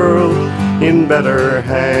world in better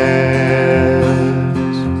hands.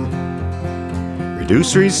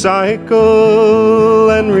 Reduce, recycle,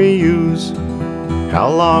 and reuse. How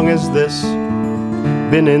long has this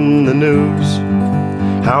been in the news?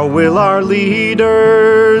 How will our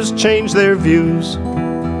leaders change their views?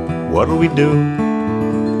 What'll we do?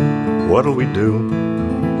 What'll we do?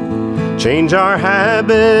 Change our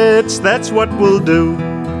habits, that's what we'll do.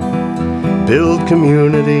 Build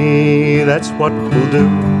community, that's what we'll do.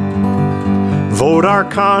 Vote our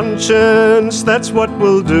conscience, that's what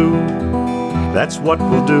we'll do. That's what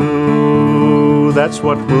we'll do, that's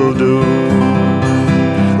what we'll do.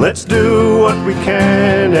 Let's do what we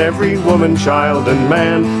can, every woman, child, and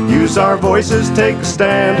man. Use our voices, take a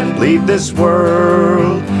stand, leave this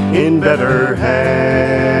world in better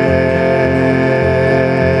hands.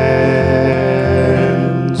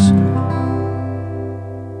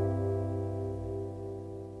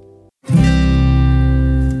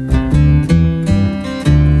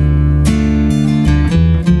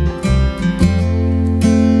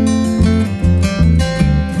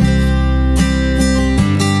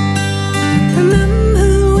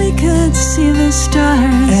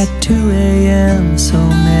 At 2 a.m. so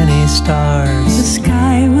many stars. The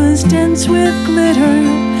sky was dense with glitter.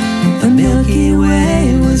 The Milky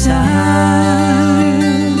Way was ours.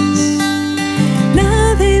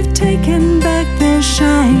 Now they've taken back their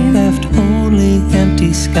shine, left only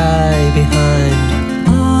empty sky behind.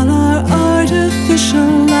 All our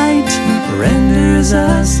artificial light renders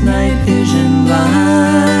us night vision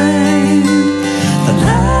blind. The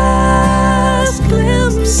last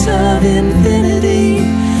glimpse of infinity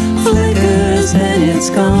flickers and it's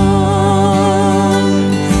gone.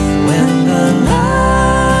 When the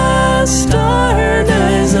last star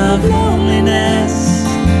dies of loneliness,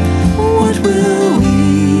 what will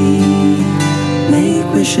we make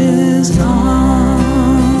wishes on?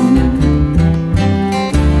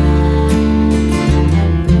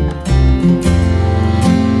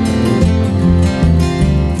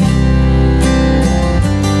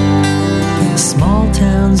 Small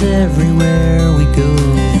towns everywhere we go,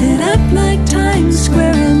 lit up like Times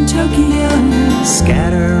Square in Tokyo,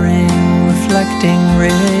 scattering, reflecting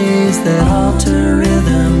rays that alter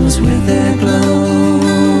rhythms with their glow.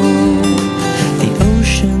 The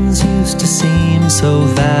oceans used to seem so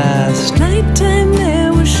vast, nighttime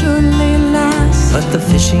there was surely last. But the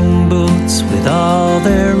fishing boats with all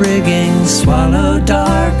their rigging swallow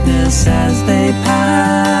darkness as they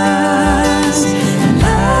pass. And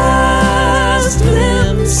last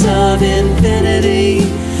glimpse of infinity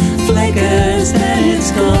flickers and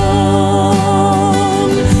it's gone.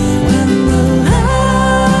 When the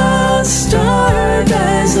last star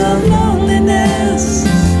dies of loneliness,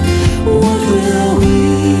 what will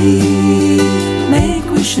we make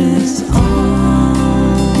wishes on?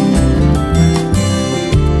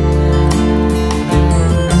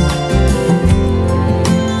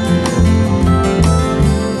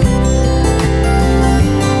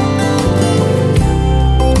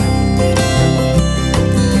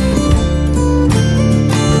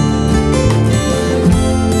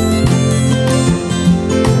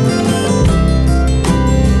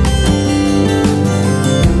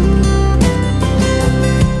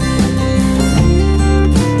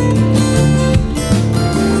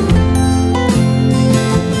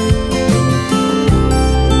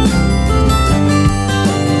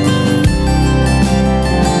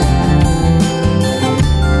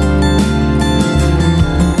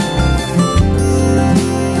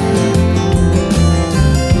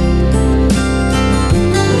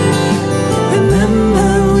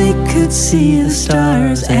 could see the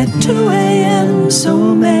stars at 2 a.m.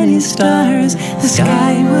 So many stars. The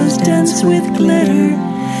sky was dense with glitter.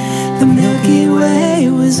 The Milky Way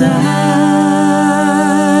was ours.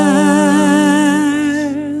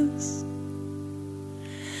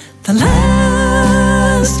 The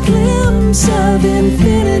last glimpse of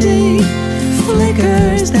infinity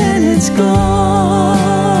flickers, then it's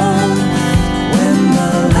gone. When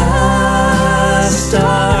the last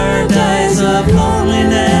star dies of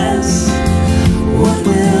loneliness, what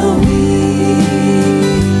will we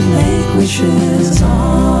make wishes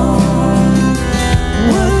on?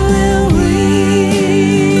 What will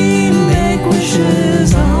we make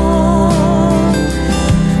wishes on?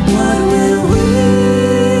 What will we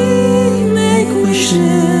make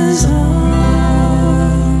wishes on?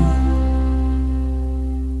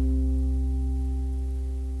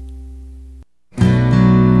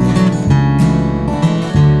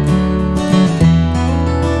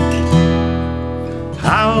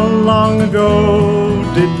 How long ago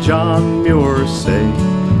did John Muir say,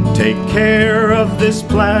 take care of this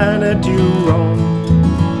planet you roam?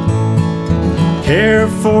 Care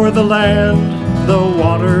for the land, the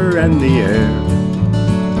water and the air.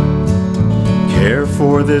 Care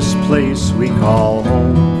for this place we call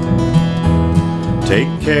home. Take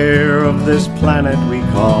care of this planet we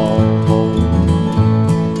call home.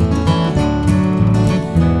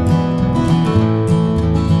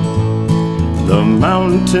 The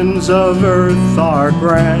mountains of earth are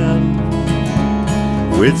grand,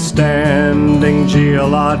 withstanding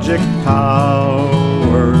geologic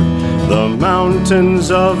power. The mountains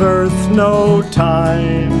of earth know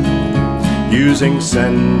time, using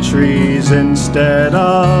centuries instead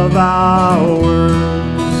of hours.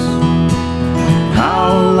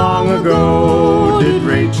 How long ago did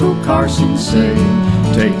Rachel Carson say,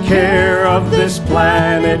 take care of this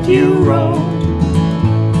planet you roam?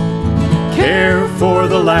 Care for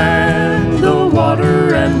the land, the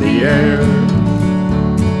water and the air.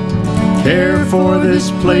 Care for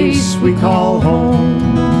this place we call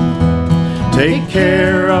home. Take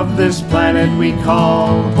care of this planet we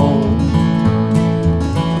call home.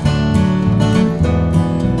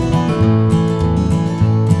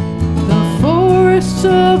 The forests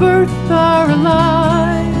of earth are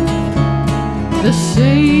alive. The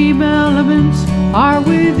same elements are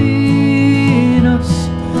within us.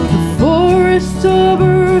 Forests of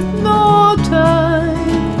earth know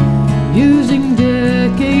time, using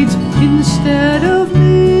decades instead of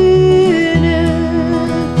minutes.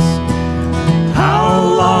 How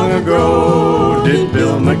long ago did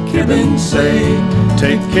Bill McKibben say,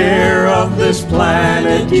 take care of this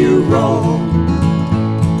planet you roam?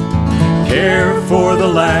 Care for the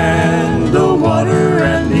land, the water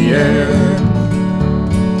and the air.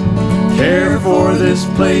 Care for this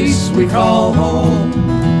place we call home.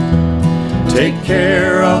 Take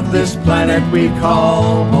care of this planet we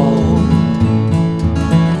call home.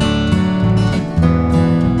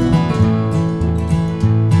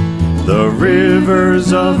 The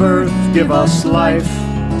rivers of earth give us life.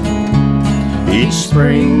 Each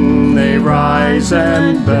spring they rise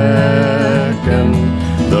and beckon.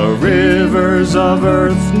 The rivers of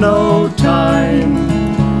earth know time,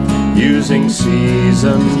 using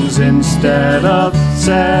seasons instead of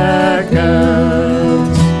seconds.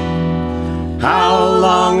 How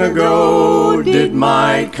long ago did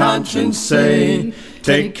my conscience say,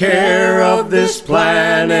 take care of this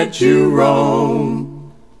planet you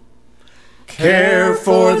roam? Care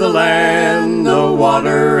for the land, the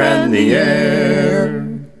water and the air.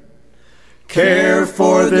 Care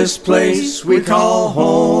for this place we call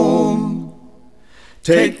home.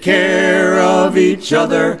 Take care of each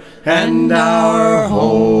other and our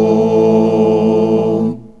home.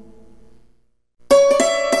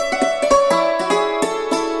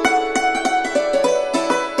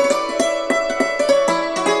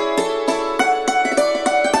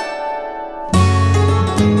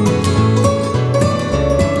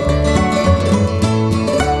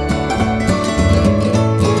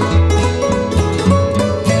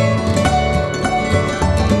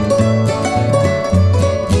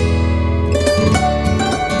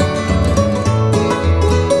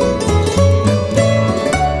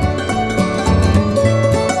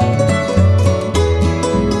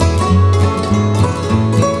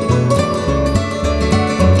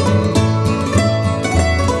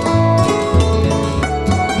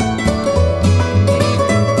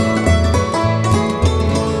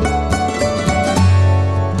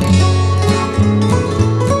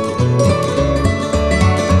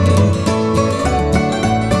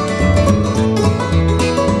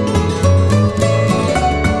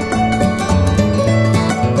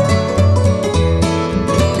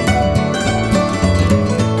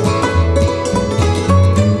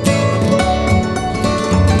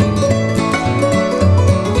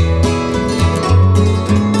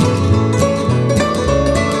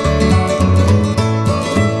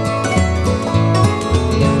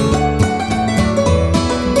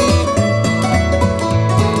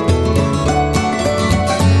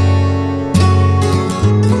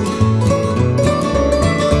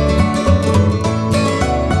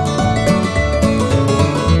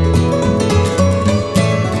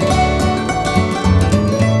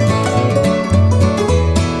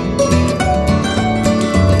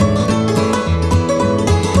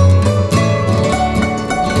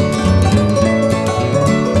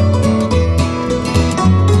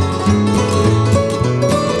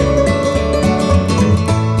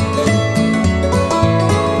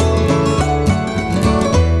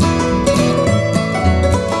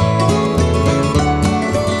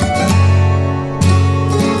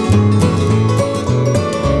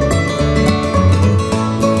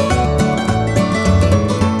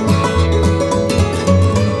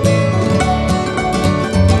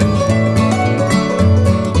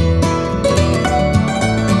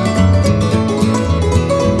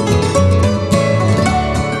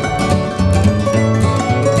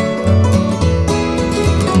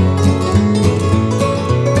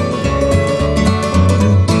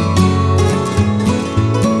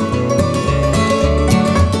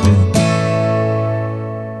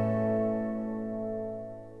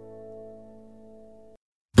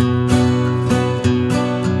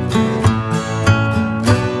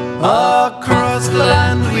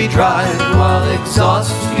 we drive while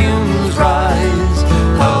exhaust fumes rise,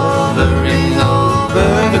 hovering over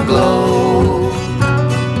the globe,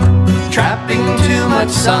 trapping too much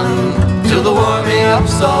sun till the warming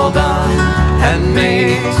up's all done and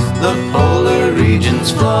makes the polar regions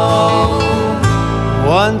flow.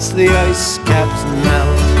 Once the ice caps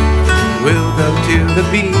melt, we'll go to the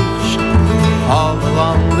beach, all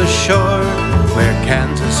along the shore where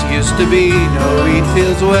Kansas used to be. No wheat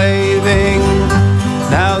fields waving,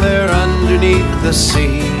 now they're underneath the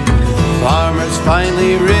sea. Farmers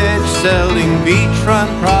finally rich, selling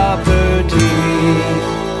beachfront property.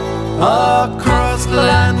 Across the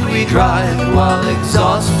land we drive while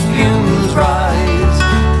exhaust fumes rise,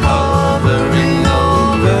 hovering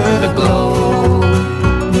over the globe,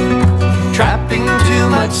 trapping too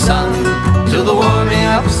much sun till the warming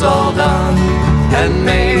up's all done and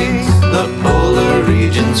makes the polar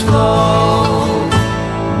regions flow.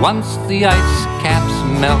 Once the ice caps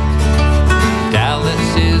melt,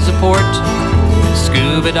 Dallas is a port.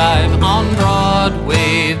 Scuba dive on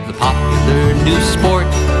Broadway, the popular new sport.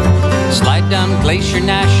 Slide down Glacier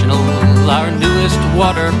National, our newest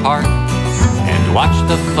water park, and watch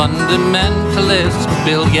the fundamentalists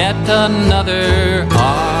build yet another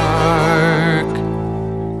ark.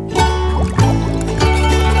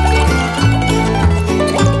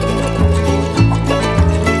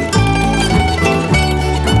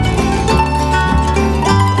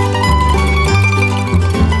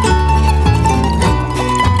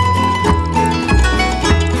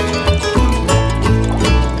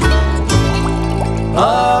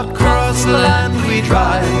 Across the land we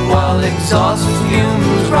drive while exhaust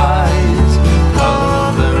fumes rise,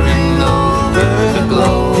 hovering over the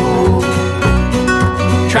globe,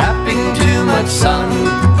 trapping too much sun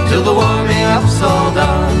till the warming up's all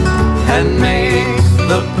done and makes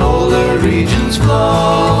the polar regions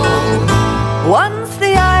flow. Once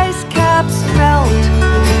the ice caps melt,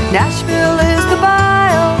 Nashville is the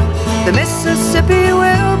bile. The Mississippi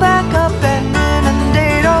will back up and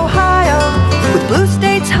inundate Ohio, with blue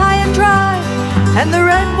states high and dry, and the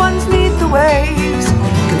red ones need the waves.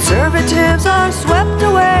 Conservatives are swept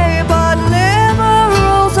away, but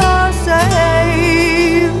liberals are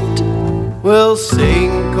saved. We'll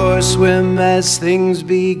sink or swim as things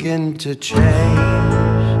begin to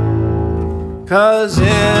change, 'cause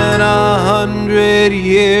in 100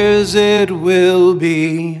 years it will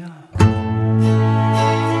be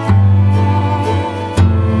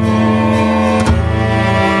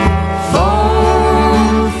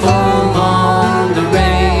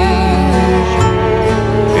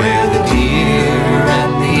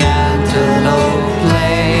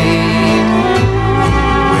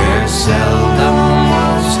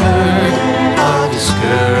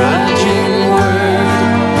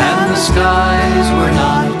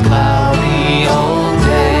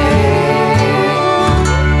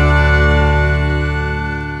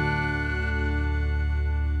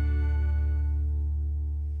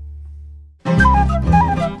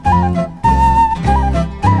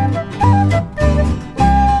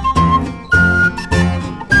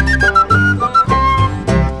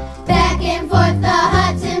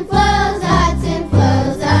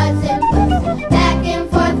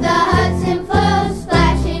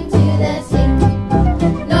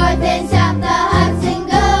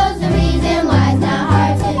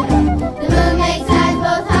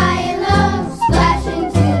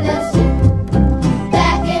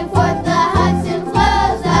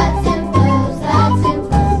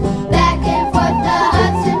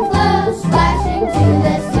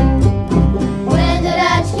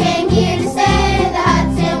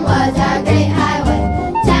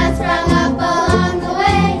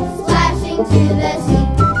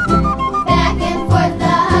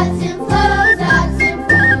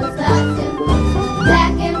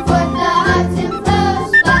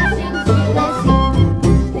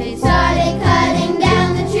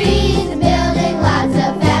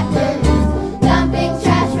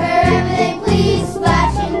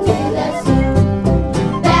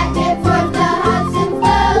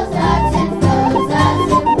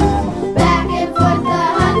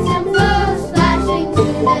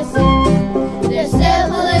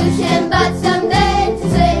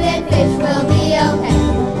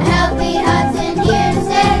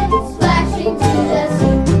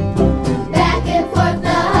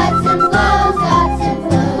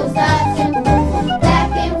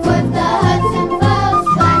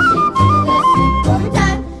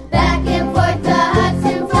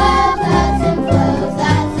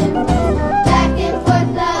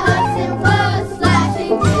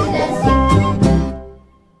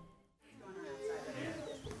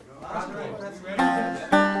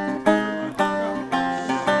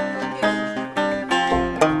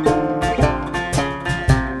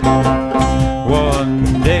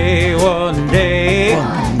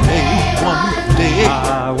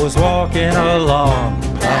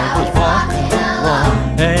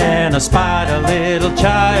spied a little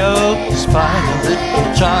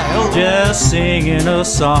child, just singing a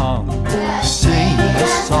song,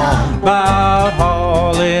 about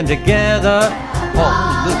hauling together,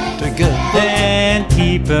 and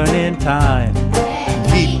keeping in time,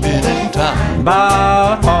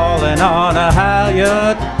 about hauling on a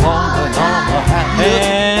halyard,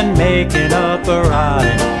 and making up a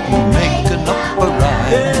rhyme,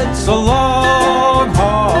 It's a long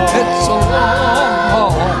haul,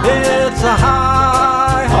 it's a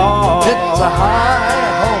high haul,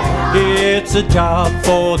 it's a job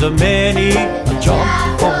for the many,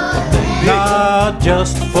 not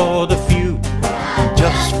just for the few,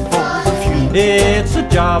 It's a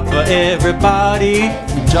job for everybody,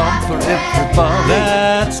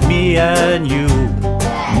 That's me and you,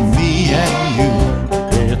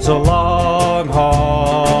 It's a long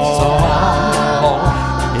haul,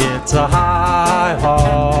 it's a high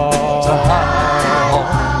haul,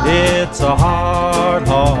 it's a hard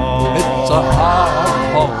haul,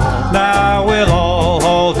 Now we'll all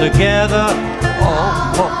haul together,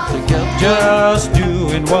 just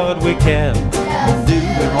doing what we can,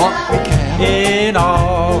 in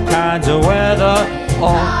all kinds of weather,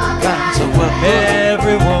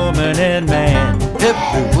 every woman and man,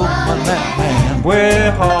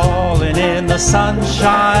 we're hauling in the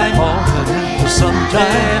sunshine,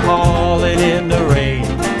 and hauling in the rain,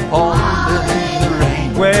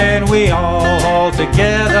 when we all haul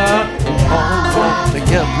together,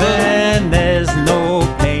 then there's no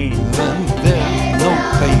pain,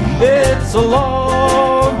 It's a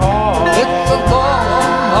long haul,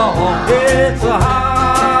 it's a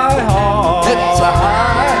high haul,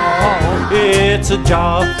 it's a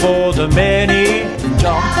job for the many,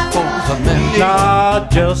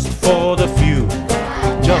 not just for the few,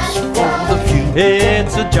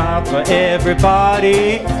 It's a job for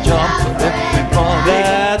everybody,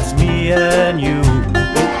 That's me and you,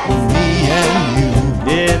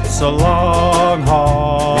 It's a long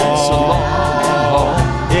haul,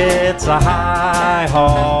 it's a high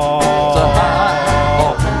haul,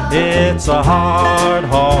 it's a hard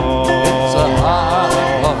haul,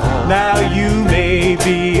 Now you may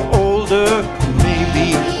be older,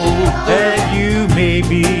 and you may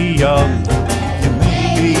be young,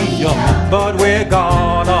 but we're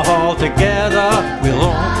gonna haul together,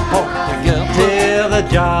 till the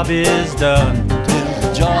job is done,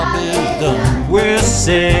 We're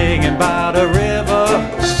singing by the river,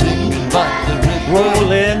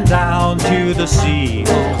 rolling down to the sea,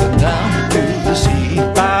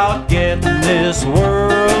 about getting this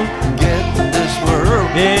world,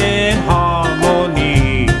 in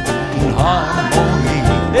harmony,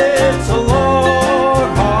 It's a long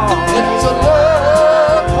haul,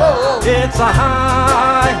 it's a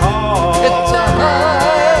high haul,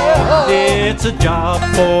 it's a job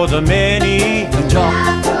for the many,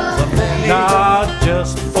 not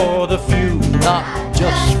just for the few,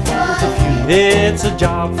 It's a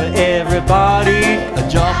job for everybody,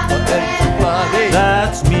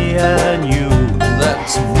 That's me and you,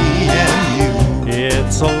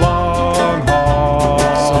 It's a long haul,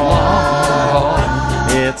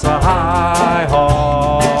 it's a high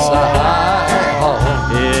haul,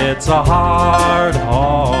 it's a hard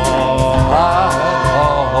haul.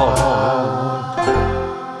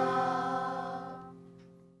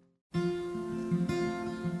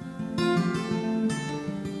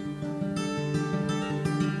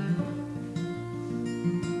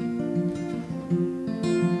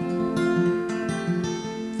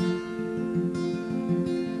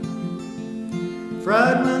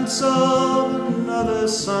 Fragments of another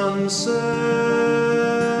sunset,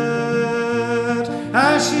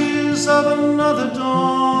 ashes of another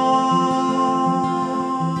dawn,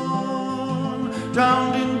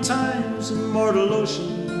 drowned in time's immortal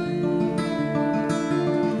ocean.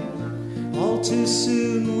 All too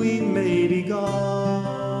soon we may be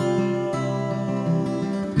gone.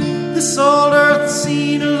 This old earth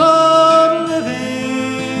seen a lot of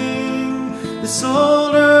living, this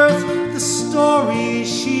old earth, the story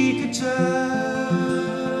she could tell.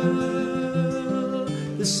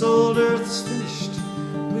 This old earth's finished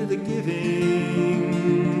with the giving,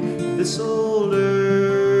 this old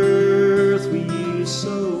earth we used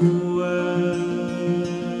so well.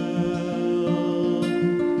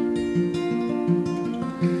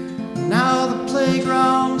 Now the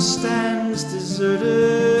playground stands deserted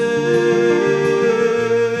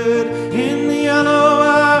in the yellow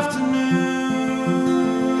afternoon,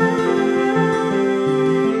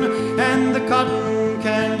 and the cotton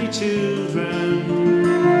candy children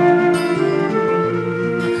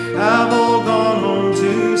have all gone home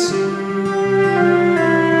too soon,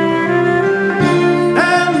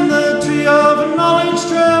 and the trio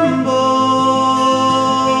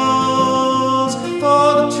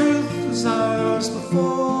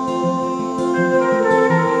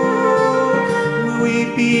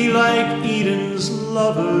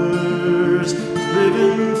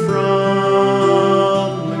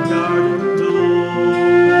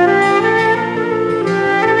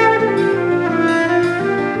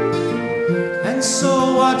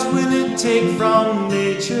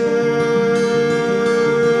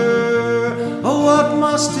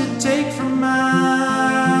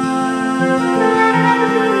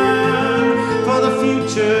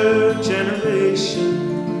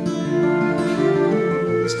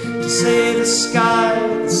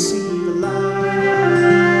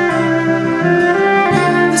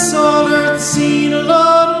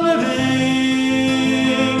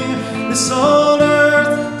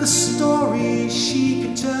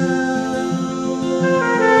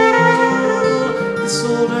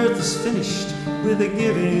finished with the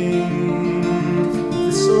giving.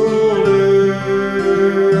 This old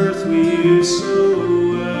earth we use so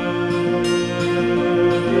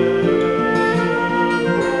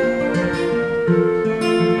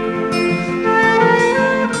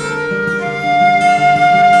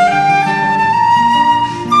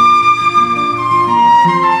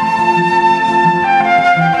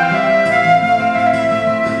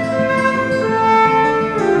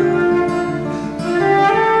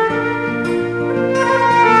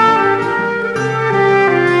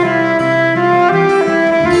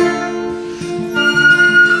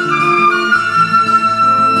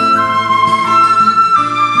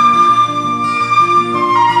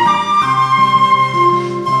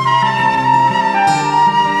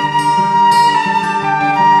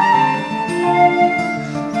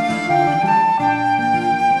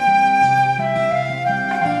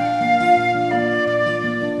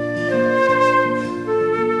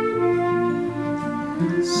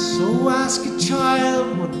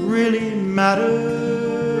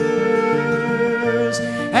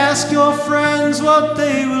ask your friends what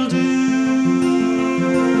they will do.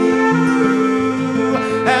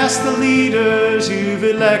 Ask the leaders you've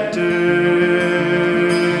elected,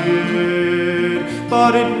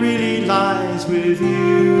 but it really lies with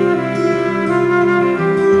you.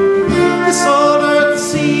 This old earth's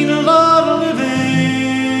seen a lot of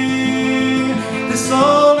living. This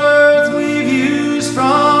old earth we've used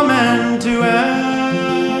from end to end.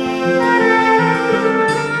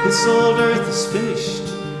 This old earth is finished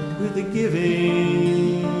with the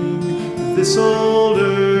giving. This old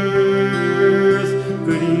earth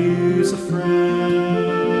could use a friend.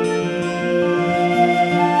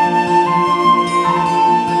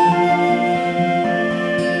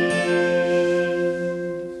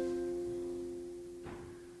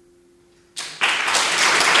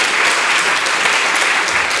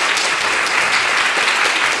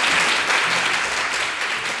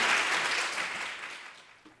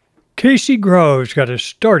 Casey Groves got us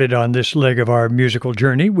started on this leg of our musical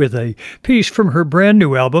journey with a piece from her brand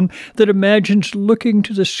new album that imagines looking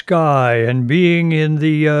to the sky and being in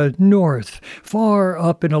the north, far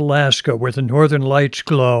up in Alaska where the northern lights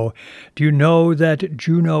glow. Do you know that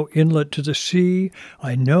Juneau Inlet to the sea?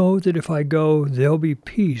 I know that if I go, there'll be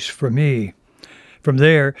peace for me. From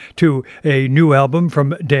there to a new album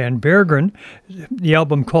from Dan Berggren, the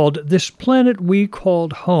album called This Planet We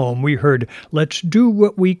Called Home. We heard Let's Do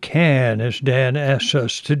What We Can as Dan asks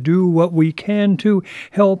us to do what we can to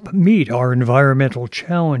help meet our environmental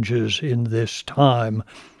challenges in this time.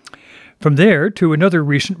 From there to another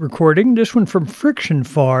recent recording, this one from Friction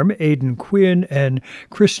Farm, Aidan Quinn and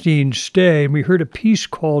Christine Stay. And we heard a piece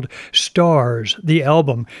called Stars, the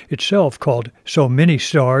album itself called So Many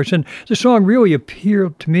Stars. And the song really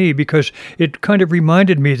appealed to me because it kind of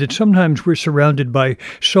reminded me that sometimes we're surrounded by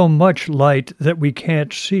so much light that we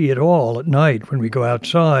can't see it all at night when we go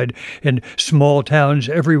outside. And small towns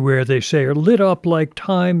everywhere, they say, are lit up like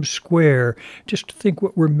Times Square. Just think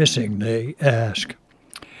what we're missing, they ask.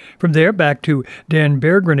 From there, back to Dan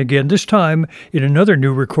Berggren again, this time in another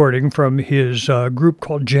new recording from his group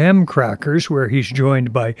called Jam Crackers, where he's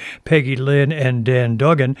joined by Peggy Lynn and Dan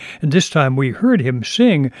Duggan. And this time we heard him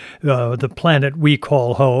sing The Planet We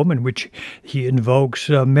Call Home, in which he invokes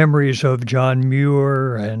memories of John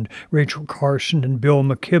Muir and Rachel Carson and Bill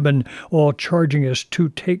McKibben, all charging us to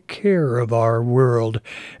take care of our world.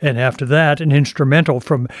 And after that, an instrumental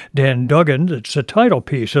from Dan Duggan that's the title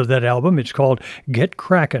piece of that album. It's called Get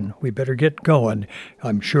Crackin'. We better get going,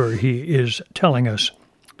 I'm sure he is telling us.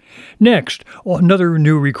 Next, another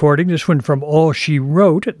new recording, this one from All She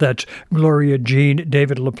Wrote. That's Gloria Jean,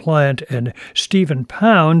 David LaPlante, and Stephen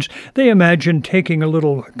Pounds. They imagine taking a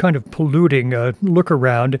little kind of polluting look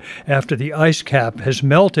around after the ice cap has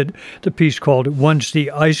melted. The piece called Once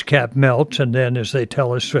the Ice Cap Melts, and then, as they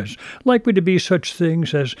tell us, there's likely to be such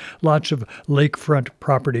things as lots of lakefront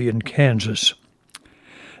property in Kansas.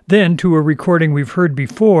 Then to a recording we've heard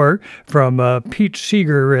before from Pete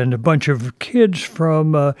Seeger and a bunch of kids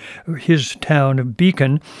from his town of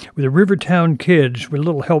Beacon, with the Rivertown Kids, with a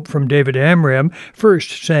little help from David Amram.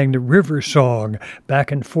 First sang the River Song,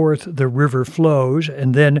 Back and Forth the River Flows,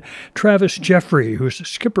 and then Travis Jeffrey, who's the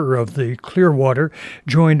skipper of the Clearwater,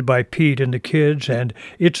 joined by Pete and the kids, and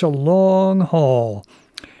It's a Long Haul.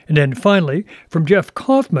 And then finally, from Jeff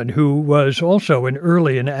Kaufman, who was also an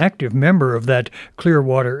early and active member of that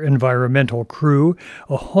Clearwater environmental crew,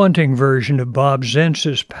 a haunting version of Bob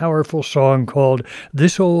Zentz's powerful song called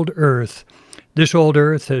This Old Earth. This old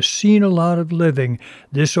earth has seen a lot of living.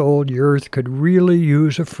 This old earth could really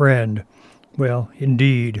use a friend. Well,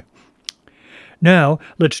 indeed. Now,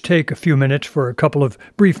 let's take a few minutes for a couple of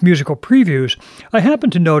brief musical previews. I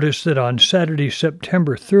happened to notice that on Saturday,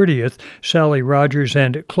 September 30th, Sally Rogers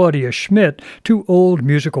and Claudia Schmidt, two old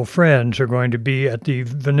musical friends, are going to be at the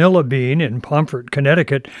Vanilla Bean in Pomfret,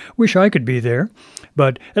 Connecticut. Wish I could be there,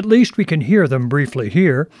 but at least we can hear them briefly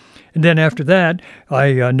here. And then after that,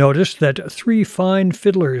 I noticed that three fine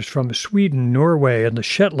fiddlers from Sweden, Norway, and the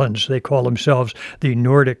Shetlands, they call themselves the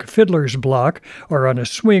Nordic Fiddlers Block, are on a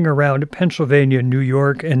swing around Pennsylvania, New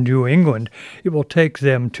York, and New England. It will take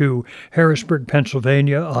them to Harrisburg,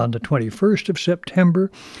 Pennsylvania on the 21st of September,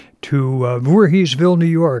 to Voorheesville, New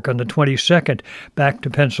York on the 22nd, back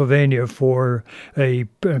to Pennsylvania for an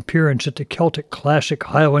appearance at the Celtic Classic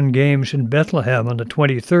Highland Games in Bethlehem on the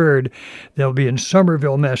 23rd. They'll be in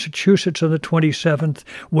Somerville, Massachusetts on the 27th,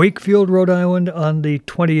 Wakefield, Rhode Island on the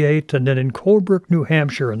 28th, and then in Colebrook, New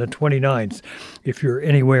Hampshire on the 29th. If you're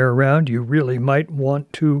anywhere around, you really might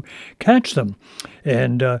want to catch them.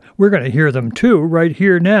 And we're going to hear them too right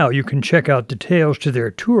here now. You can check out details to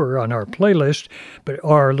their tour on our playlist, but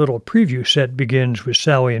our little preview set begins with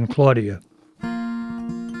Sally and Claudia.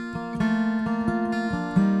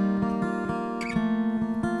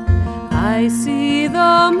 I see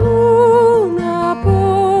the moon up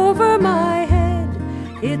over my head.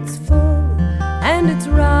 It's full and it's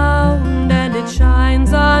round and it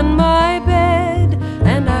shines on my bed.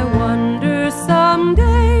 And I wonder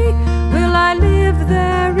someday, will I live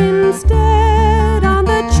there instead, on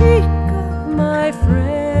the cheek of my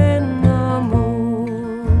friend the moon?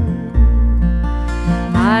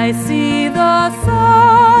 I see the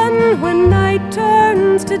sun when night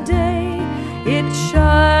turns to day. It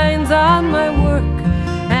shines on my work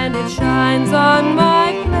and it shines on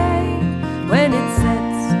my play. When it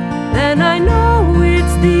sets, then I know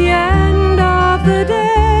it's the end of the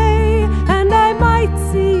day, and I might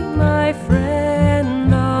see my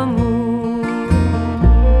friend the moon.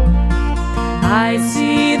 I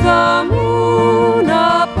see the moon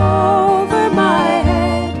up over my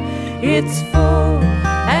head. It's full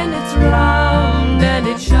and it's round and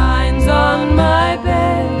it shines on my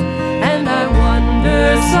bed. And I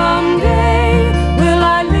wonder someday, will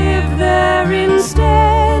I live there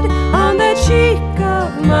instead, on the cheek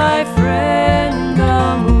of my friend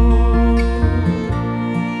the moon?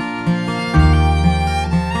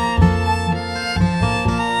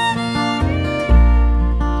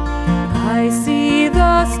 I see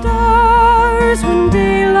the stars when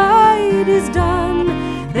daylight is done.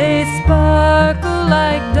 They sparkle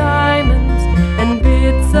like diamonds and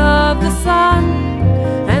bits of the sun.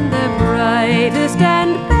 Brightest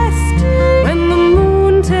and best when the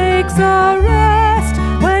moon takes a rest,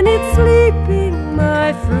 when it's sleeping,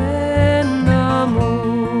 my friend the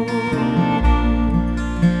moon.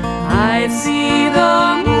 I see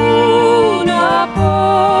the moon up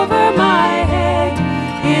over my head.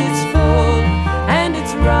 It's full and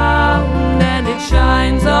it's round and it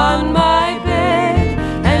shines on my bed.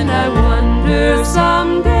 And I wonder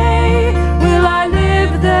someday, will I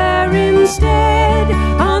live there instead,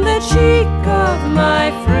 on the cheek of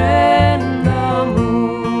my friend the moon?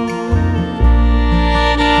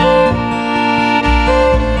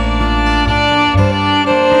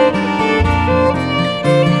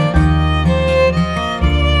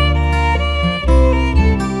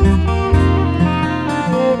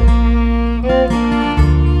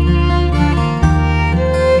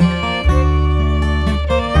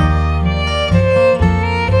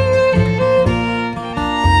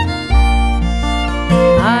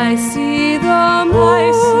 I see the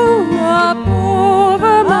moon up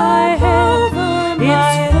over my head.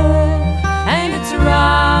 It's full and it's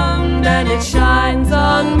round and it shines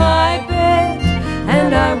on my bed.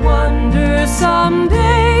 And I wonder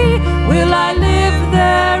someday, will I live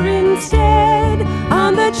there instead,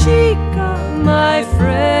 on the cheek of my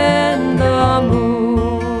friend the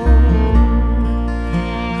moon?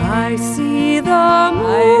 I see the moon,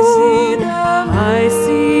 I see the moon, I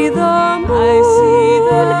see the moon, I see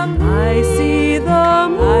the moon, I see the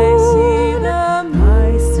moon, I see the moon,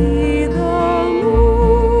 I see the moon.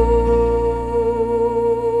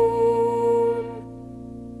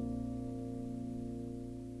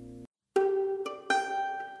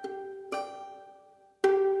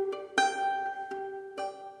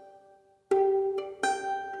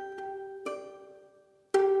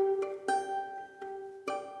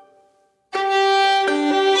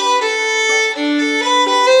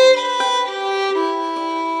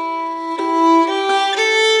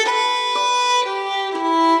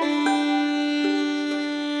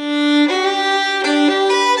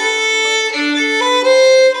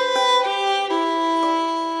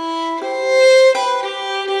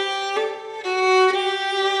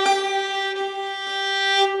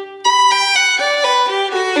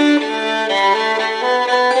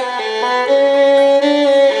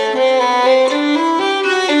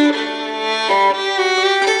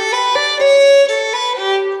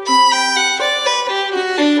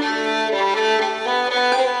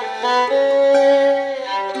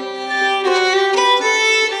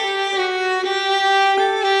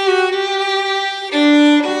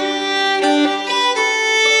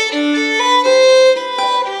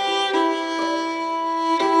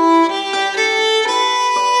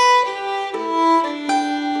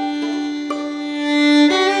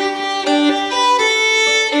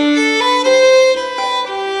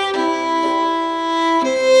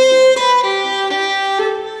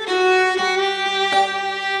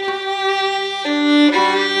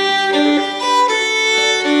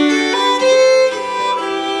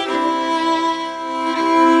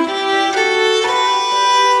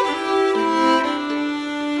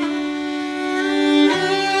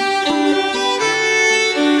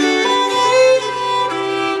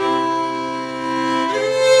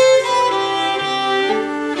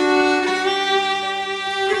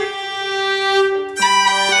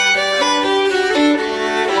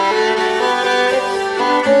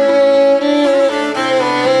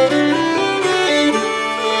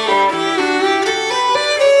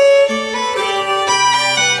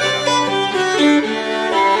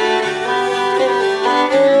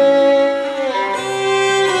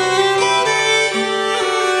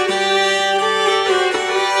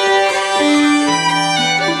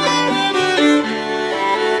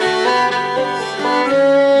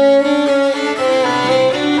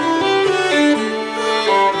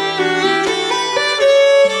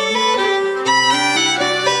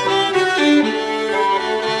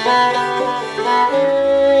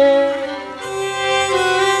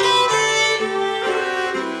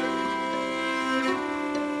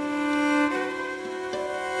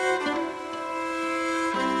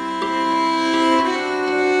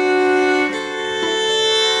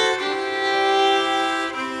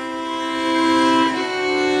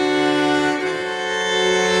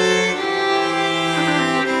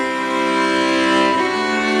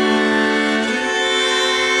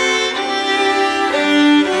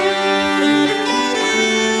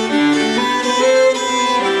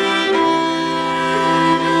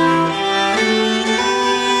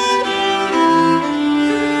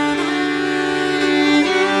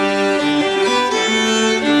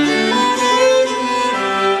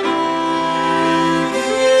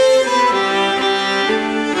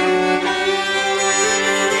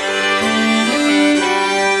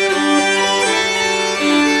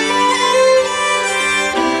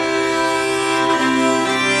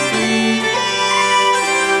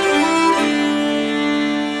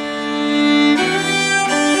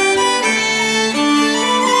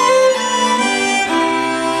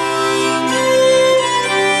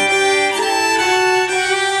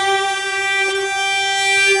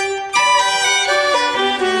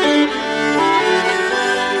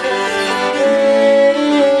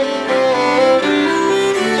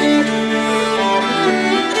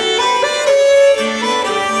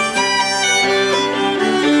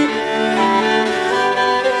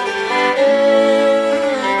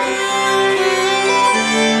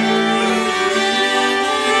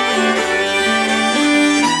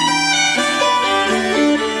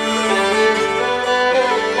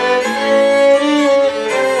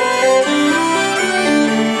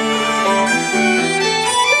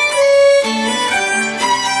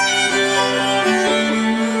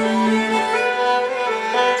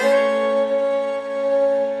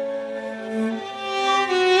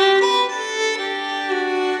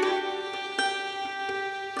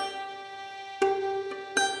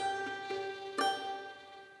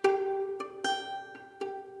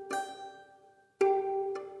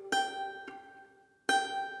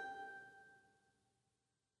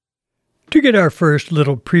 To get our first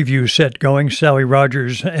little preview set going, Sally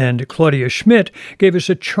Rogers and Claudia Schmidt gave us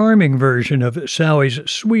a charming version of Sally's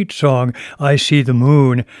sweet song, I See the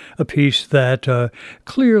Moon, a piece that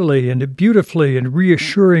clearly and beautifully and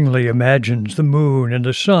reassuringly imagines the moon and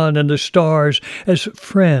the sun and the stars as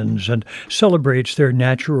friends and celebrates their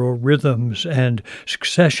natural rhythms and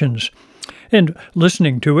successions. And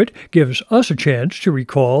listening to it gives us a chance to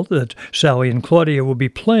recall that Sally and Claudia will be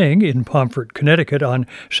playing in Pomfret, Connecticut on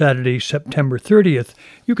Saturday, September 30th.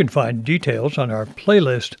 You can find details on our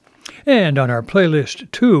playlist. And on our playlist,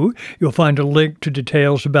 too, you'll find a link to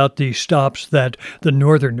details about the stops that the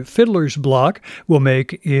Northern Fiddlers Block will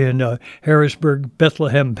make in Harrisburg,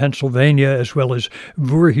 Bethlehem, Pennsylvania, as well as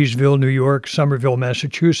Voorheesville, New York, Somerville,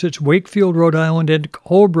 Massachusetts, Wakefield, Rhode Island, and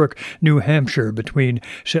Holbrook, New Hampshire, between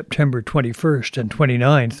September 21st and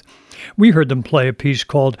 29th. We heard them play a piece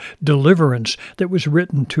called Deliverance that was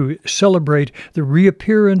written to celebrate the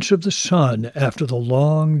reappearance of the sun after the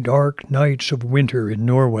long, dark nights of winter in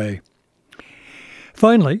Norway.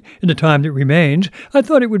 Finally, in the time that remains, I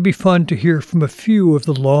thought it would be fun to hear from a few of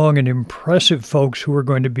the long and impressive folks who are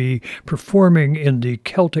going to be performing in the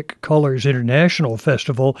Celtic Colours International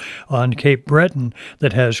Festival on Cape Breton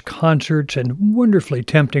that has concerts and wonderfully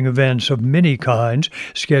tempting events of many kinds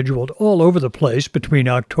scheduled all over the place between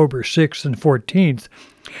October 6th and 14th.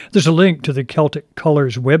 There's a link to the Celtic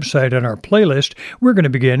Colours website on our playlist. We're going to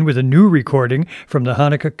begin with a new recording from the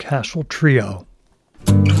Hanukkah Castle Trio.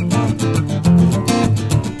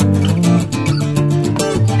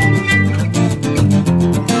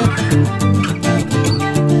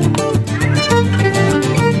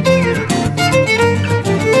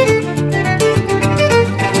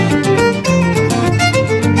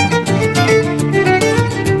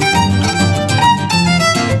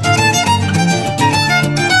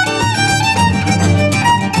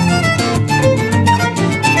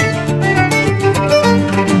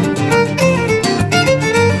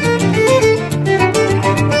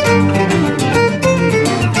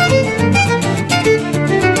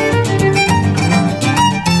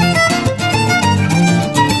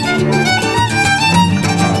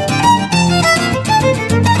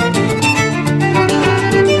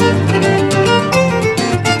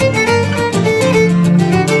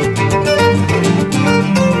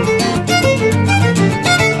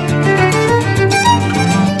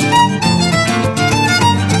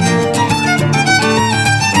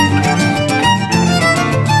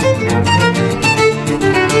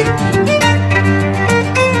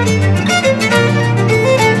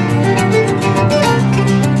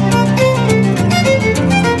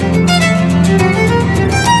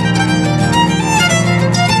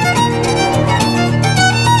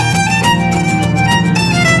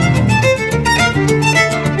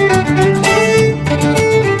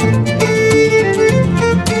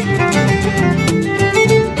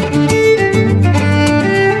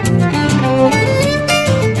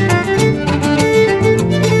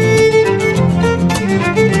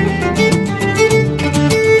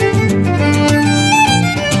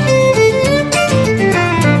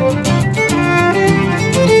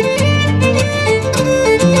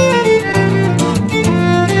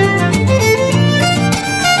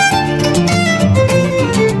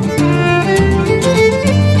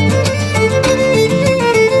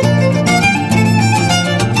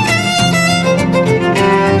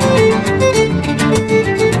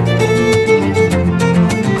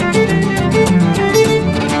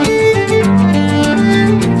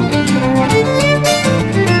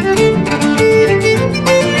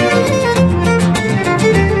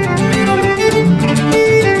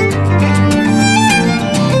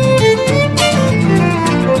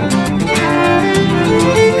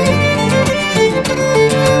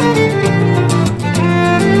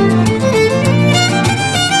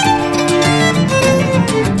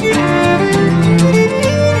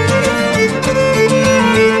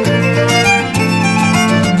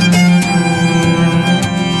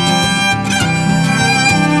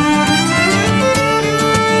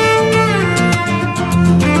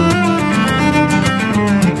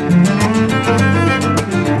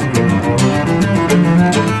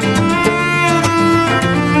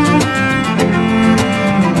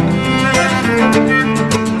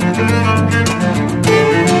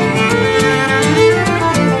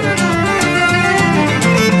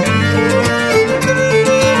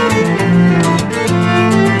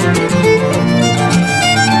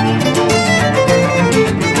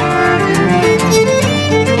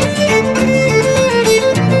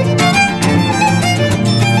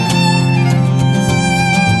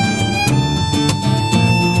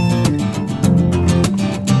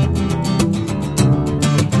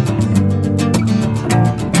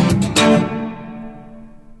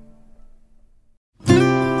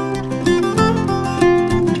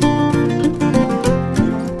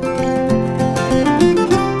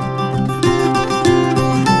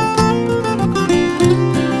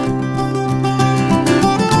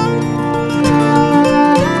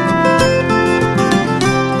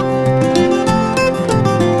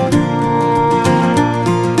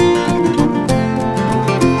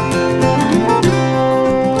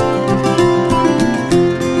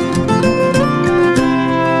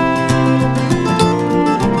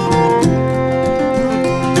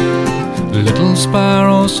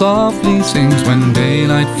 sparrow softly sings when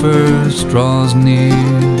daylight first draws near.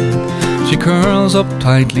 She curls up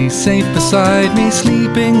tightly, safe beside me,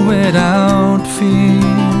 sleeping without fear.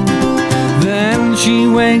 Then she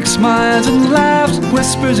wakes, smiles and laughs,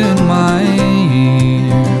 whispers in my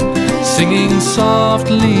ear, singing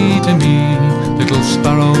softly to me, little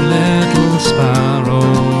sparrow, little sparrow.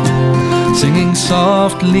 Singing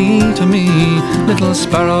softly to me, little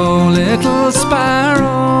sparrow, little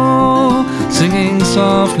sparrow. Singing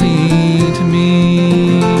softly to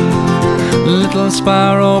me. Little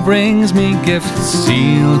sparrow brings me gifts,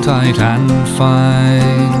 sealed tight and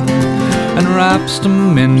fine, and wraps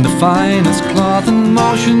them in the finest cloth, and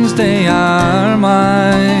motions they are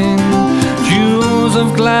mine. Jewels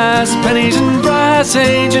of glass, pennies and brass,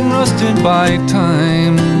 aged and rusted by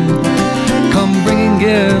time, come bringing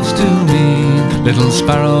gifts to me, little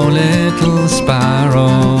sparrow, little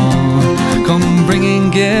sparrow. Come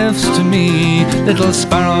bringing gifts to me, little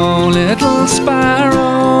sparrow, little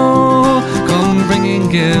sparrow. Come bringing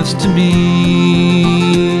gifts to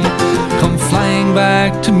me. Come flying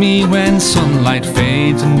back to me when sunlight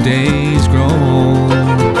fades and days grow,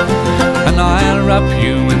 and I'll wrap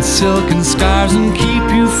you in silken scarves and keep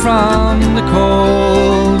you from the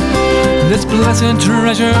cold. This blessed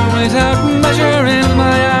treasure without measure in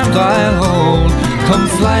my arms I'll hold. Come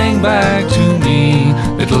flying back to me,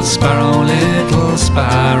 little sparrow, little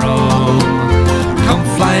sparrow. Come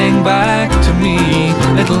flying back to me,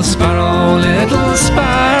 little sparrow, little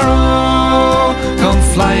sparrow. Come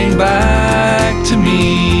flying back to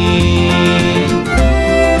me.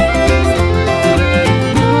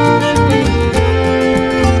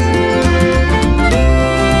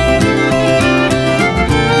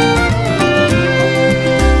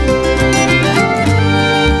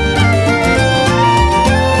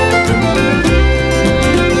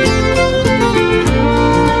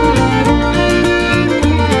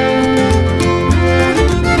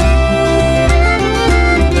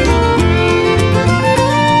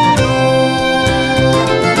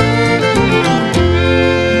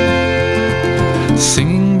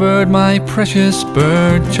 My precious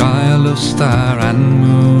bird, child of star and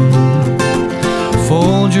moon,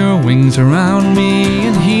 fold your wings around me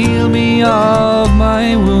and heal me of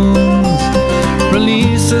my wounds.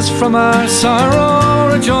 Release us from our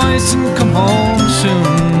sorrow, rejoice and come home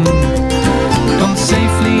soon. Come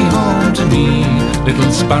safely home to me,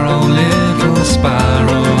 little sparrow, little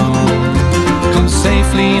sparrow. Come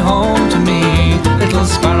safely home to me, little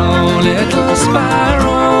sparrow, little sparrow.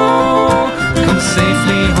 Come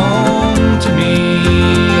safely home to me.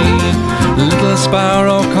 Little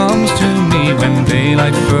sparrow comes to me when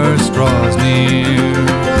daylight first draws near.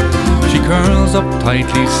 She curls up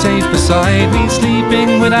tightly, safe beside me,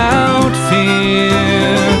 sleeping without fear.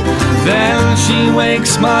 Then she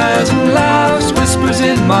wakes, smiles and laughs, whispers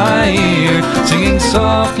in my ear, singing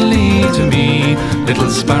softly to me, little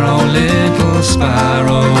sparrow, little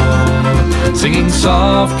sparrow. Singing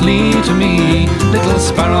softly to me, little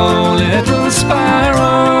sparrow, little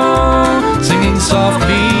sparrow. Singing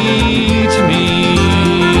softly to me.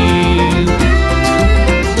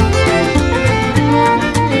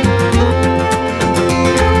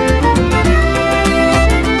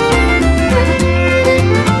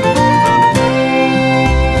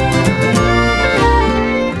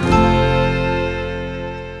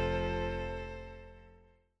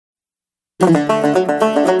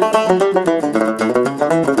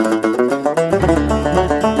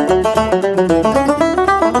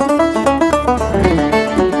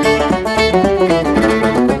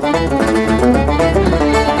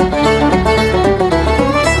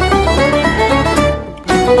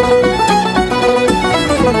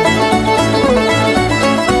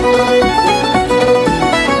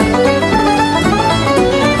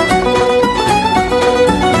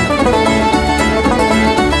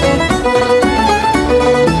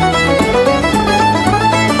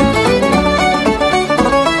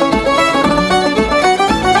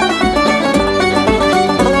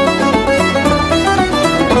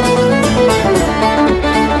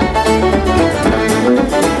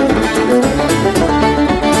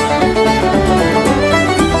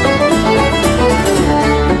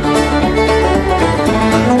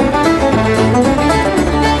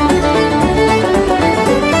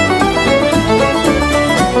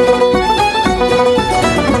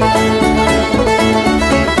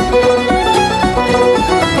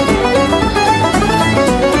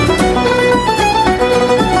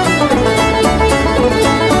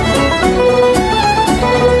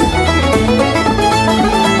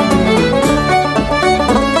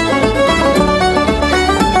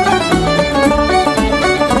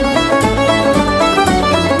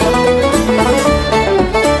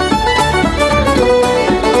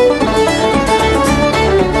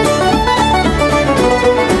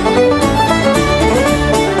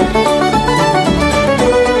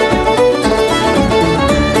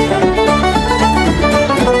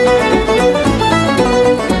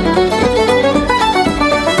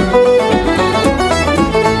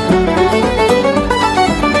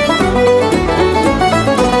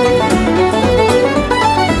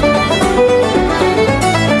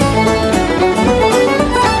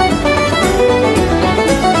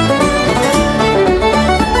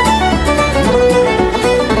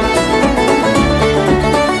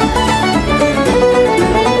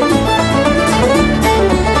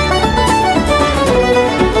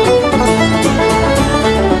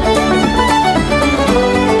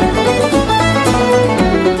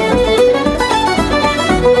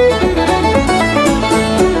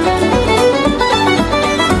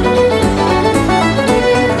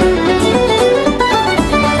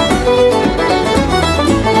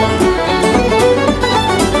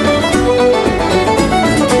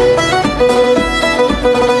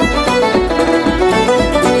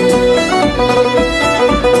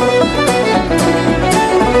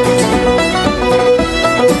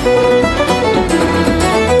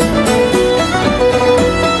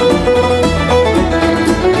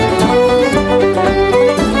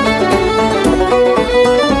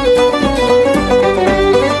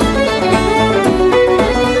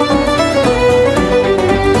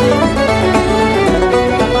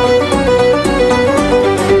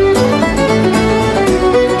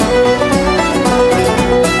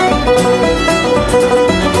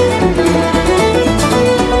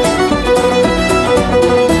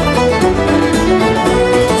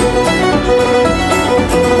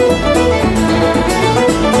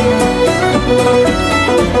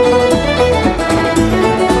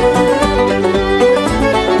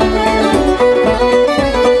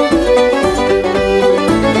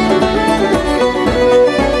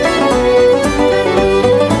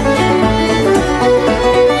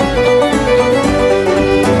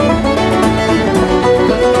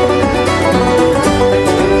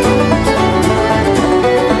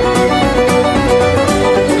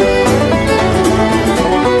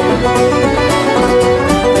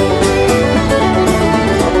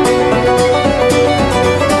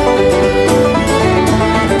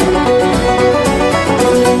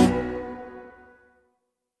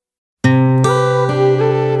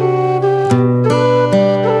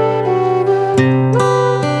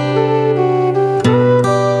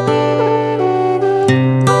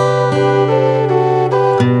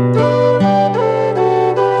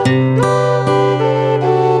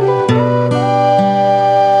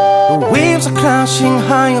 are crashing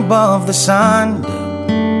high above the sand.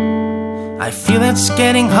 I feel it's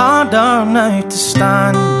getting harder now to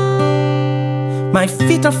stand. My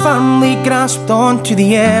feet are firmly grasped onto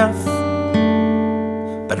the earth,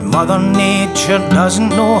 but Mother Nature doesn't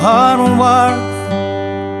know her own worth.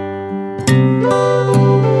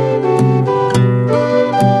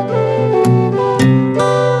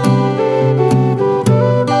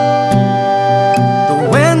 The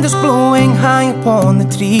wind is blowing high upon the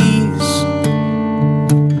trees.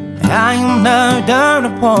 I am now down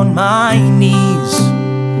upon my knees.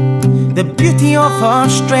 The beauty of her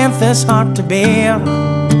strength is hard to bear.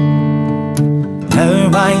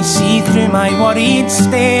 Now I see through my worried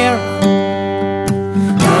stare.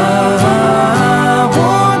 I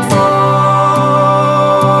won't fall.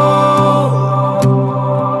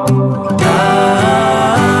 I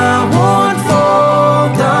won't fall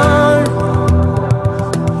down.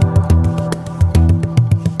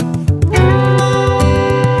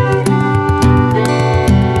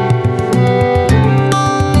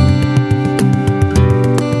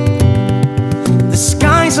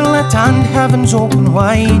 And heaven's open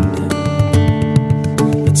wide.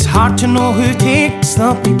 It's hard to know who takes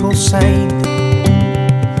the people's side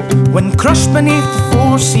when crushed beneath the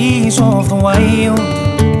forces of the wild.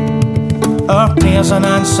 Our prayers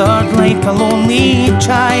unanswered like a lonely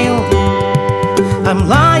child. I'm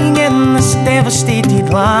lying in this devastated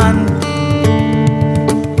land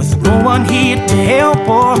with no one here to help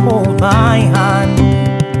or hold my hand.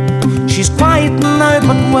 She's quiet now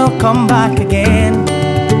but will come back again.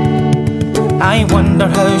 I wonder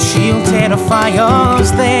how she'll terrify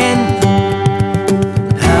us then.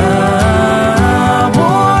 I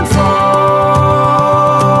won't fall.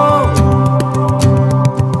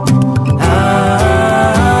 I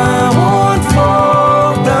won't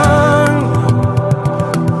fall down.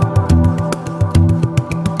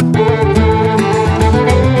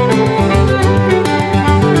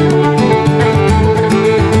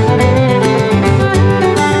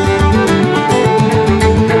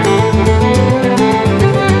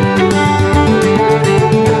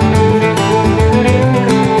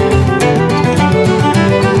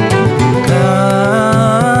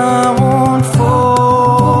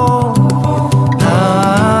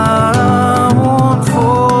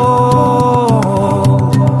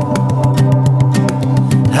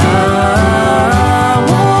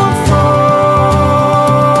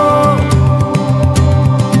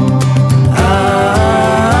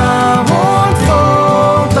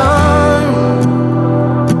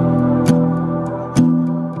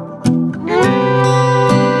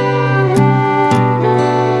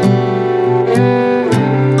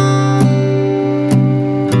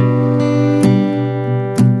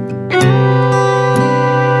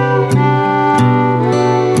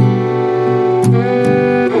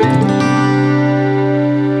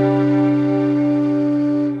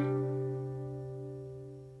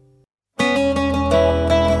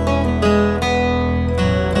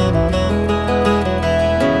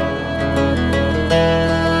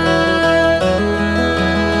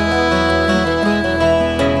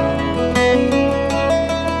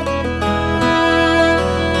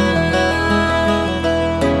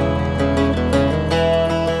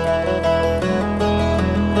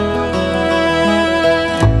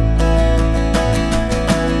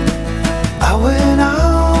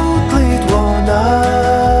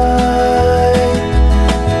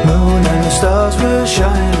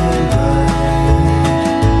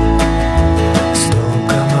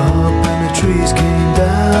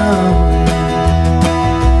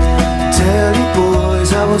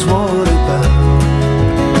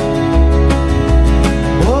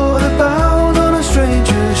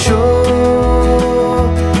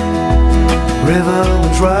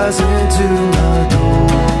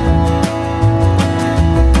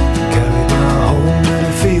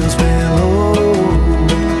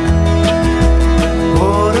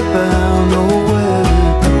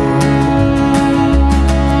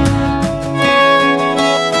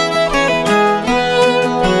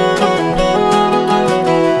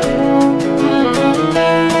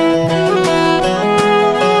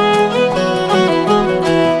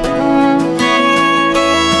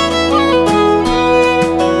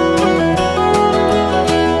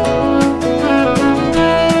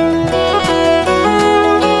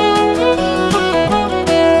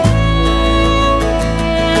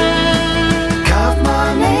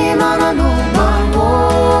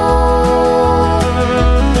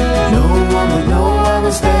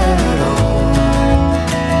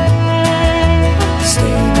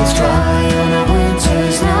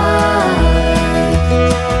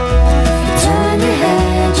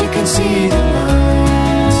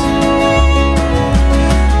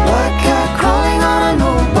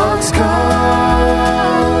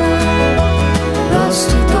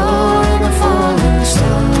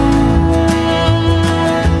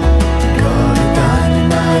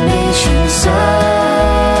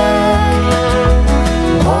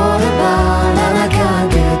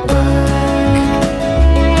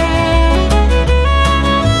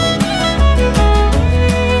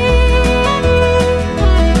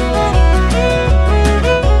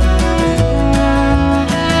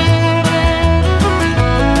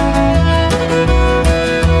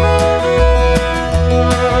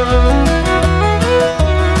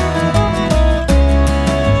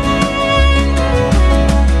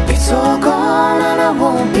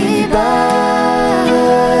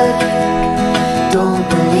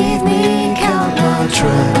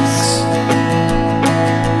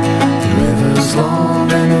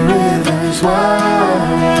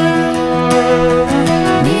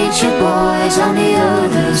 your boys on the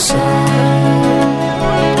other side.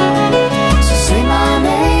 So say my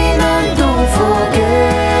name and don't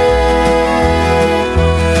forget,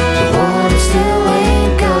 the water still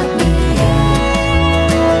ain't got me yet.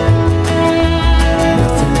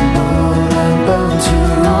 Nothing more I'm bound to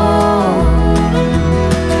roam.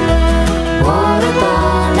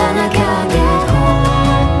 Waterbound and I can't get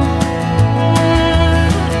home.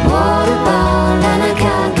 Waterbound and I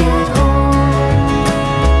can't get home.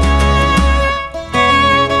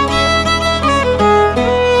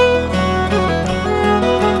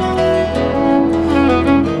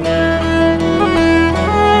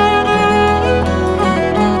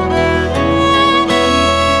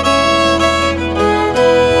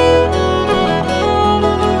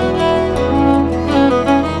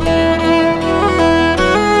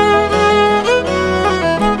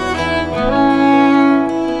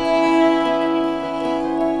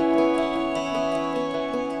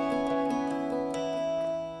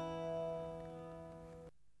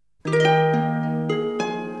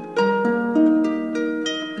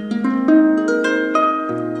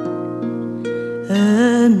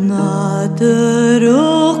 Another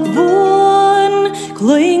one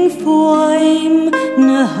cling foim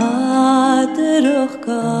na hader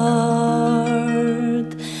guard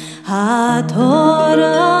hat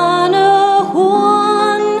horan a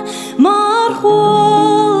one mar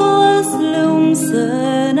holes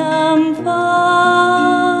lumsen am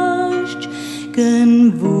fast gen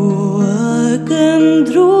wogen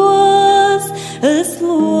dros es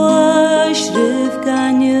lois schrif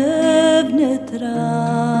ganjevnet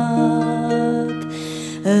rat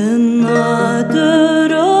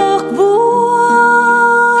another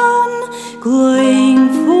one going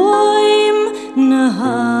foim na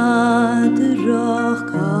hader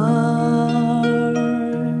guard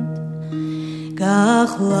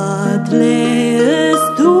gach lat lees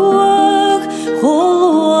durch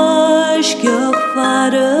holosh gach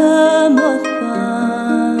farem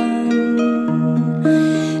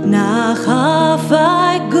nach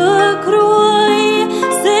hafai gekroi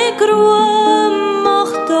se krom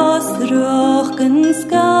macht das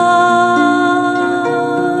rochkenska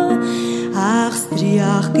ach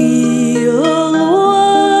striach giolos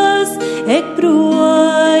ek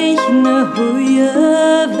broich ne hoye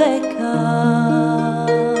vekach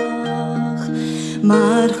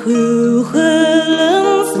maar gugelem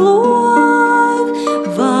slog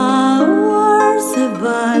waar se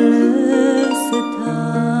vales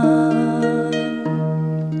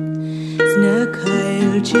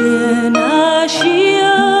Jena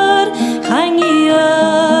shier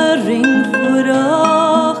hangier ring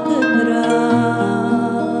furach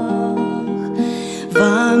gebrach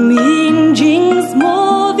Van min jings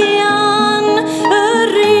movian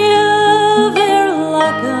river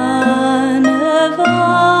lagan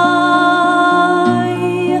vai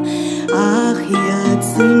ach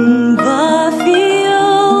jetzt va viel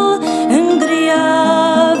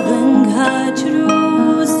engriaven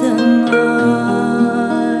gachrusen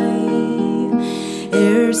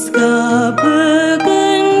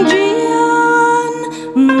Skapen gian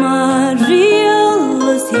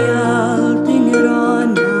Mariel's hjälting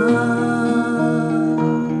rana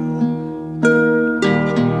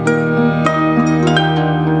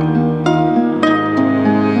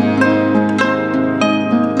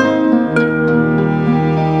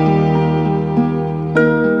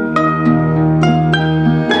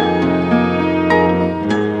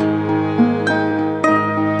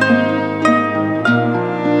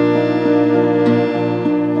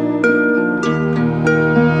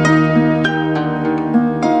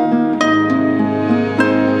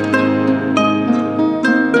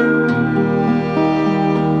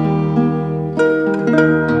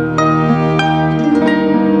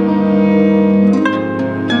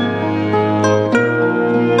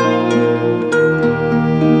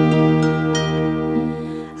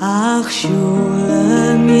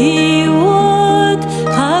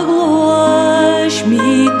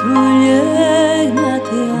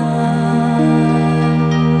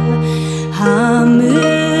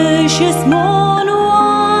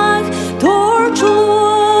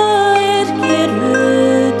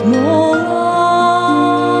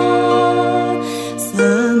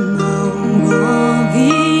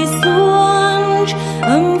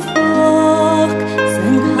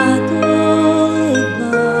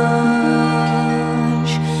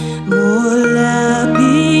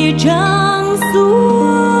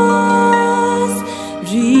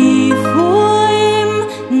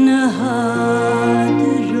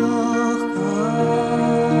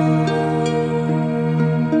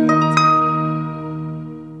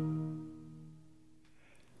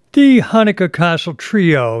The Hanukkah Castle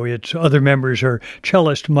Trio, its other members are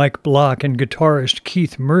cellist Mike Block and guitarist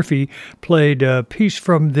Keith Murphy, played a piece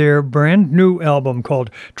from their brand new album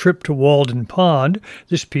called Trip to Walden Pond.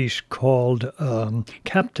 This piece called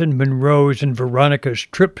Captain Monroe's and Veronica's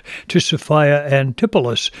Trip to Sophia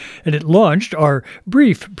Antipolis, and it launched our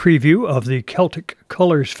brief preview of the Celtic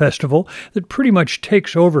Colours Festival that pretty much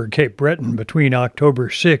takes over Cape Breton between October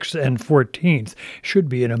 6th and 14th. Should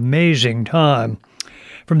be an amazing time.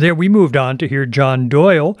 From there, we moved on to hear John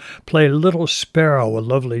Doyle play Little Sparrow, a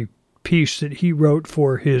lovely piece that he wrote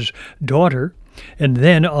for his daughter. And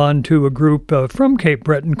then on to a group from Cape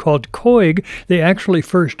Breton called Coig. They actually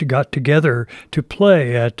first got together to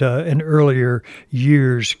play at an earlier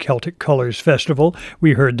year's Celtic Colours Festival.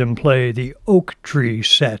 We heard them play the Oak Tree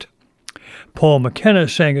set. Paul McKenna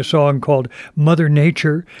sang a song called Mother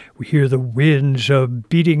Nature. We hear the winds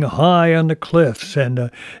beating high on the cliffs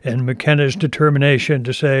and McKenna's determination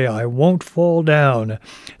to say, I won't fall down.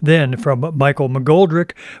 Then from Michael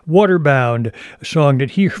McGoldrick, Waterbound, a song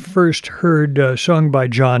that he first heard sung by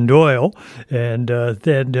John Doyle. And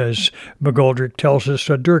then, as McGoldrick tells us,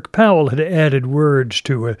 Dirk Powell had added words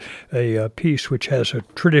to a piece which has a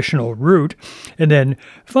traditional root. And then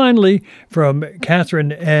finally, from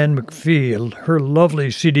Catherine Ann McPhee, her lovely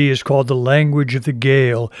CD is called The Language of the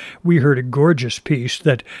Gale. We heard a gorgeous piece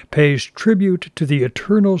that pays tribute to the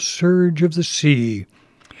eternal surge of the sea.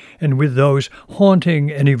 And with those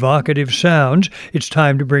haunting and evocative sounds, it's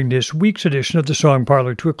time to bring this week's edition of the Song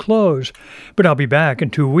Parlor to a close. But I'll be back in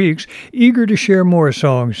 2 weeks, eager to share more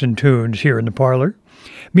songs and tunes here in the parlor.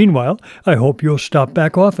 Meanwhile, I hope you'll stop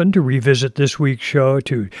back often to revisit this week's show,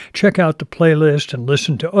 to check out the playlist and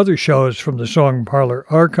listen to other shows from the Song Parlor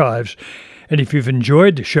archives. And if you've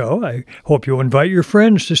enjoyed the show, I hope you'll invite your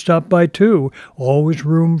friends to stop by too. Always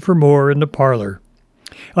room for more in the parlor.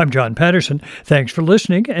 I'm John Patterson. Thanks for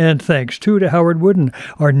listening, and thanks too to Howard Wooden,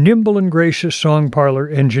 our nimble and gracious Song Parlor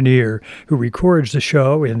engineer, who records the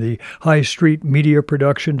show in the High Street Media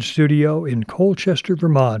Production Studio in Colchester,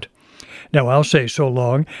 Vermont. Now I'll say so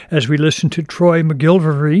long as we listen to Troy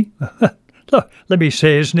McGillivray. Let me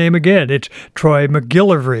say his name again. It's Troy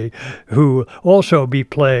McGillivray, who also be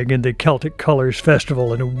playing in the Celtic Colours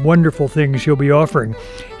Festival and wonderful things he'll be offering.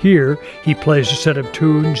 Here, he plays a set of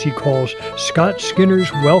tunes he calls Scott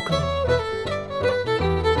Skinner's Welcome.